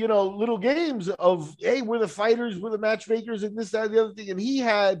 basically, you know, little games of, hey, we're the fighters, we're the matchmakers, and this, that, and the other thing. And he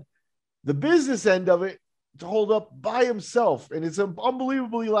had the business end of it to hold up by himself. And it's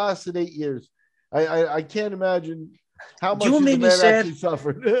unbelievably lasted 8 years. I can't imagine how much the man actually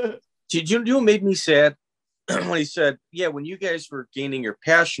suffered. Do you know what made me sad? When he said, yeah, when you guys were gaining your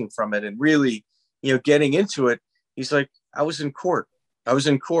passion from it and really, you know, getting into it, he's like, I was in court.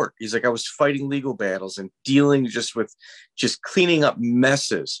 He's like, I was fighting legal battles and dealing with cleaning up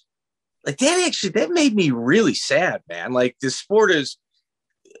messes. Like that made me really sad, man. Like this sport is,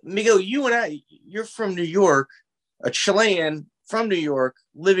 Miguel, you and I, you're from New York, a Chilean from New York,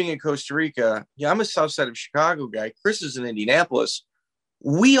 living in Costa Rica. Yeah, I'm a South Side of Chicago guy. Chris is in Indianapolis.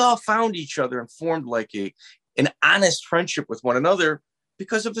 We all found each other and formed like an honest friendship with one another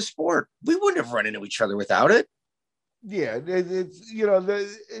because of the sport. We wouldn't have run into each other without it. Yeah, it's, you know, the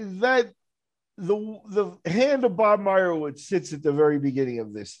hand of Bob Meyerowitz sits at the very beginning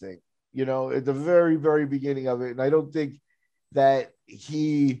of this thing, you know, at the very, very beginning of it. And I don't think that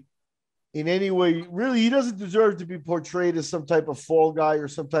he in any way, really, he doesn't deserve to be portrayed as some type of fall guy or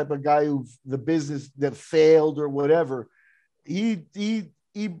some type of guy who the business that failed or whatever. He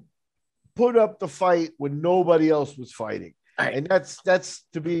put up the fight when nobody else was fighting. Right. And that's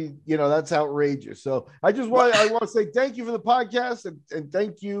to be, you know, that's outrageous. So I want to say thank you for the podcast and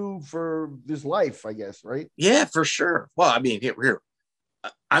thank you for this life, I guess. Right. Yeah, for sure. Well, I mean, here,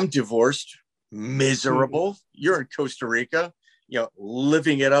 I'm divorced, miserable. You're in Costa Rica, you know,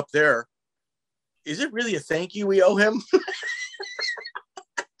 living it up there. Is it really a thank you we owe him?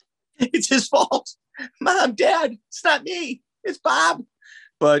 It's his fault. Mom, Dad, it's not me. It's Bob.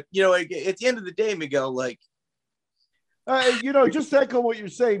 But, you know, at the end of the day, Miguel, like, you know, just to echo what you're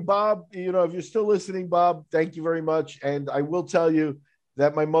saying, Bob, you know, if you're still listening, Bob, thank you very much. And I will tell you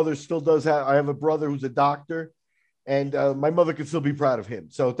that my mother still does I have a brother who's a doctor, and my mother can still be proud of him.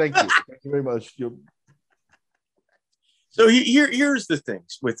 So thank you. Thank you very much. So here's the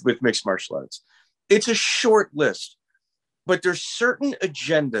things with mixed martial arts. It's a short list, but there's certain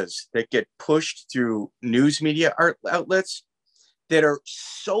agendas that get pushed through news media outlets that are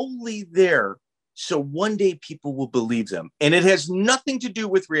solely there so one day people will believe them. And it has nothing to do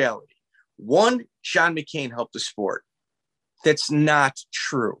with reality. One, John McCain helped the sport. That's not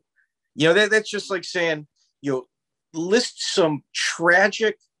true. You know, that's just like saying, you know, list some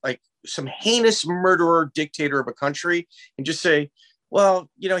tragic, like some heinous murderer, dictator of a country, and just say, well,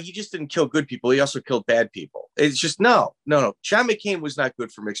 you know, he just didn't kill good people. He also killed bad people. It's just, no. John McCain was not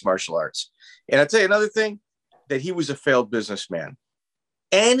good for mixed martial arts. And I'll tell you another thing, that he was a failed businessman.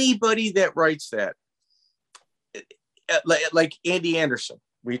 Anybody that writes that, like Andy Anderson,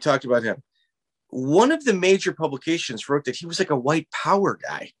 we talked about him. One of the major publications wrote that he was like a white power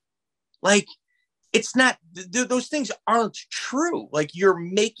guy. Like, it's not, those things aren't true. Like, you're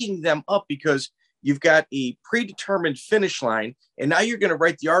making them up because you've got a predetermined finish line, and now you're going to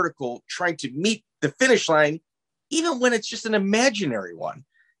write the article trying to meet the finish line, even when it's just an imaginary one.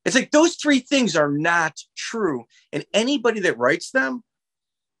 It's like those three things are not true. And anybody that writes them,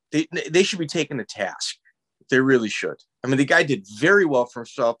 they should be taken to task. They really should. I mean, the guy did very well for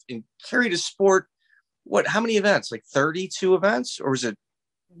himself and carried his sport. How many events? Like 32 events? Or was it?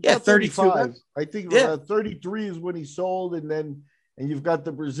 Yeah, 32. 35. I think 33 is when he sold, and you've got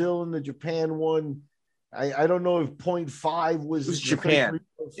the Brazil and the Japan one. I don't know if 0.5 was Japan.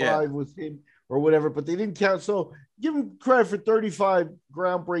 33.5 was him or whatever, but they didn't count. So give him credit for 35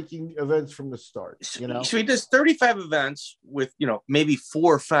 groundbreaking events from the start. You know, so he does 35 events with maybe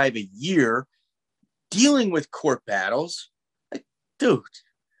 4 or 5 a year, dealing with court battles. Like, dude,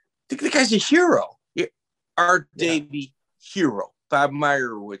 the guy's a hero. Art Davie, hero. Bob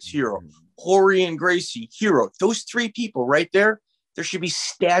Meyerowitz, hero. Rorion Gracie, hero. Those 3 people right there. There should be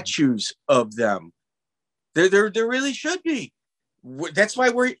statues of them. There really should be. That's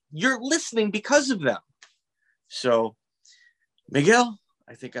why you're listening, because of them. So, Miguel,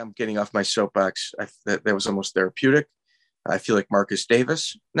 I think I'm getting off my soapbox. That was almost therapeutic. I feel like Marcus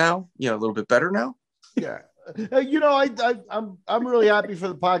Davis now. A little bit better now. Yeah. I'm really happy for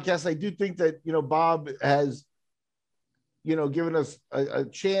the podcast. I do think that Bob has given us a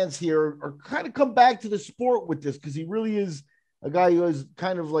chance here, or kind of come back to the sport with this, because he really is a guy who is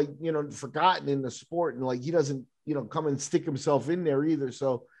kind of like forgotten in the sport, and like he doesn't come and stick himself in there either.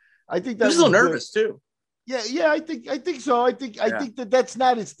 So I think that he's a little nervous too. Yeah, I think so. I think that's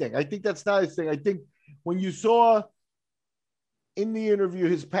not his thing. I think when you saw in the interview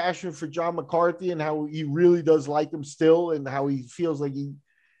his passion for John McCarthy and how he really does like him still, and how he feels like he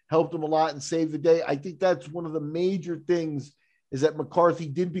helped him a lot and saved the day, I think that's one of the major things, is that McCarthy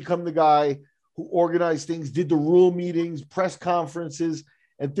did become the guy who organized things, did the rule meetings, press conferences,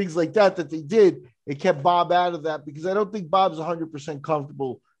 and things like that they did. It kept Bob out of that, because I don't think Bob's 100%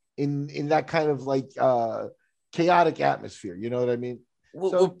 comfortable in that kind of like chaotic atmosphere. You know what I mean?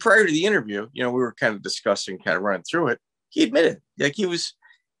 Well, prior to the interview, we were kind of discussing, kind of running through it. He admitted, like, he was,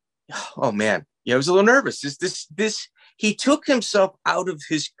 oh man, I was a little nervous. He took himself out of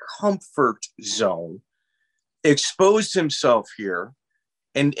his comfort zone, exposed himself here,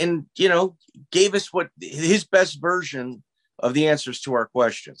 and gave us his best version of the answers to our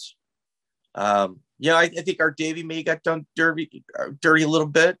questions. I think Art Davie may have got done dirty a little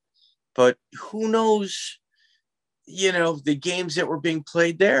bit, but who knows, the games that were being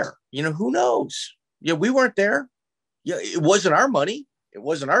played there, who knows? We weren't there. It wasn't our money. It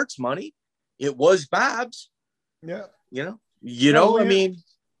wasn't Art's money. It was Bob's. Yeah. I mean,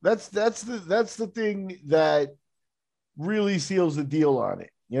 that's the thing that really seals the deal on it.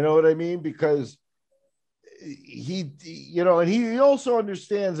 You know what I mean? Because he also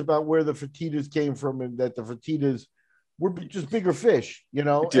understands about where the Fertittas came from, and that the Fertittas were just bigger fish, Dude,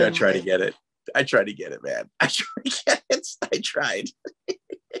 I tried to get it. I tried to get it, man. I tried to get it. I tried.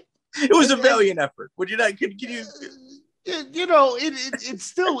 It was a valiant effort. Would you not? Can you? It's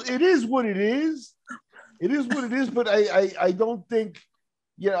still, it is what it is. It is what it is. But I don't think,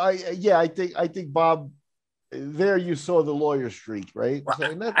 I think Bob, there you saw the lawyer streak, right? Well,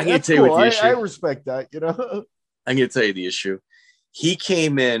 so, I can tell you what the issue. I respect that. I'm going to tell you the issue. He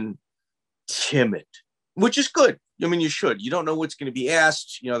came in timid, which is good. I mean, you should. You don't know what's going to be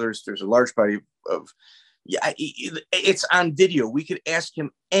asked. There's a large body of. Yeah, it's on video. We could ask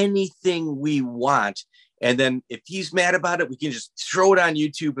him anything we want, and then if he's mad about it, we can just throw it on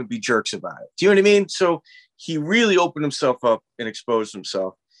YouTube and be jerks about it. Do you know what I mean? So he really opened himself up and exposed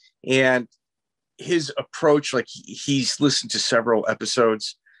himself, and his approach, like he's listened to several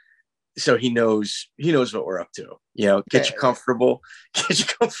episodes, so he knows what we're up to. Get you comfortable,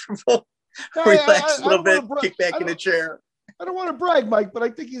 relax a little bit, kick back in a chair. I don't want to brag, Mike, but I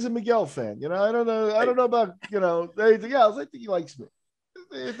think he's a Miguel fan. I don't know about anything else. I think he likes me.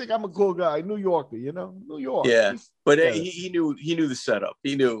 I think I'm a cool guy, New Yorker. New York. Yeah, but he knew the setup.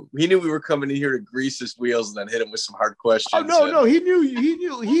 He knew we were coming in here to grease his wheels and then hit him with some hard questions. Oh no, he knew.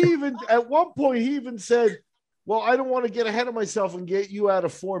 He even at one point he even said, "Well, I don't want to get ahead of myself and get you out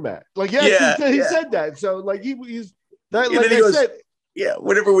of format." Like, he said that. So like he's that. Like I said. Yeah,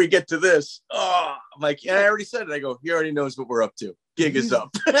 whenever we get to this, I'm like, I already said it. I go, he already knows what we're up to. Gig is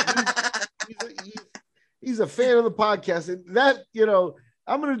up. he's a fan of the podcast. And that,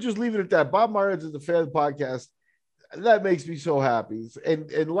 I'm going to just leave it at that. Bob Myers is a fan of the podcast. That makes me so happy.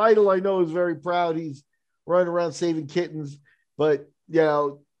 And Lytle, I know, is very proud. He's running around saving kittens. But,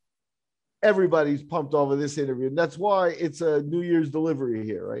 everybody's pumped over this interview. And that's why it's a New Year's delivery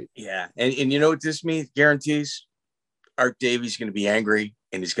here, right? Yeah. And you know what this means? Guarantees? Art Davie's going to be angry,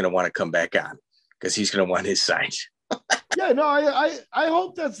 and he's going to want to come back on because he's going to want his side. Yeah, no, I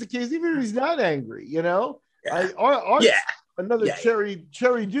hope that's the case, even if he's not angry. Yeah. Another cherry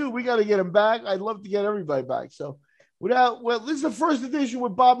dude. We got to get him back. I'd love to get everybody back. So, this is the first edition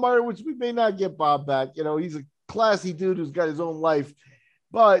with Bob Meyer, which we may not get Bob back. He's a classy dude who's got his own life,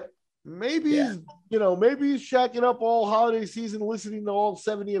 but Maybe maybe he's shacking up all holiday season listening to all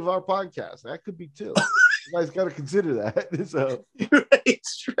 70 of our podcasts. That could be too. You guys got to consider that. So.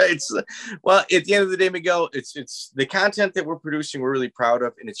 Right. Well, at the end of the day, Miguel, it's the content that we're producing. We're really proud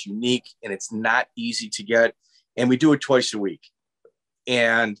of, and it's unique, and it's not easy to get. And we do it twice a week.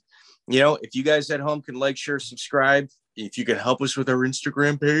 And if you guys at home can like, share, subscribe, if you can help us with our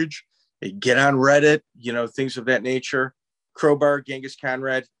Instagram page, get on Reddit, things of that nature. Crowbar, Genghis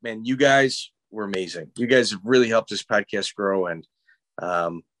Conrad, man, you guys were amazing. You guys have really helped this podcast grow, and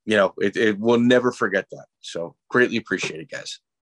we'll never forget that. So greatly appreciate it, guys.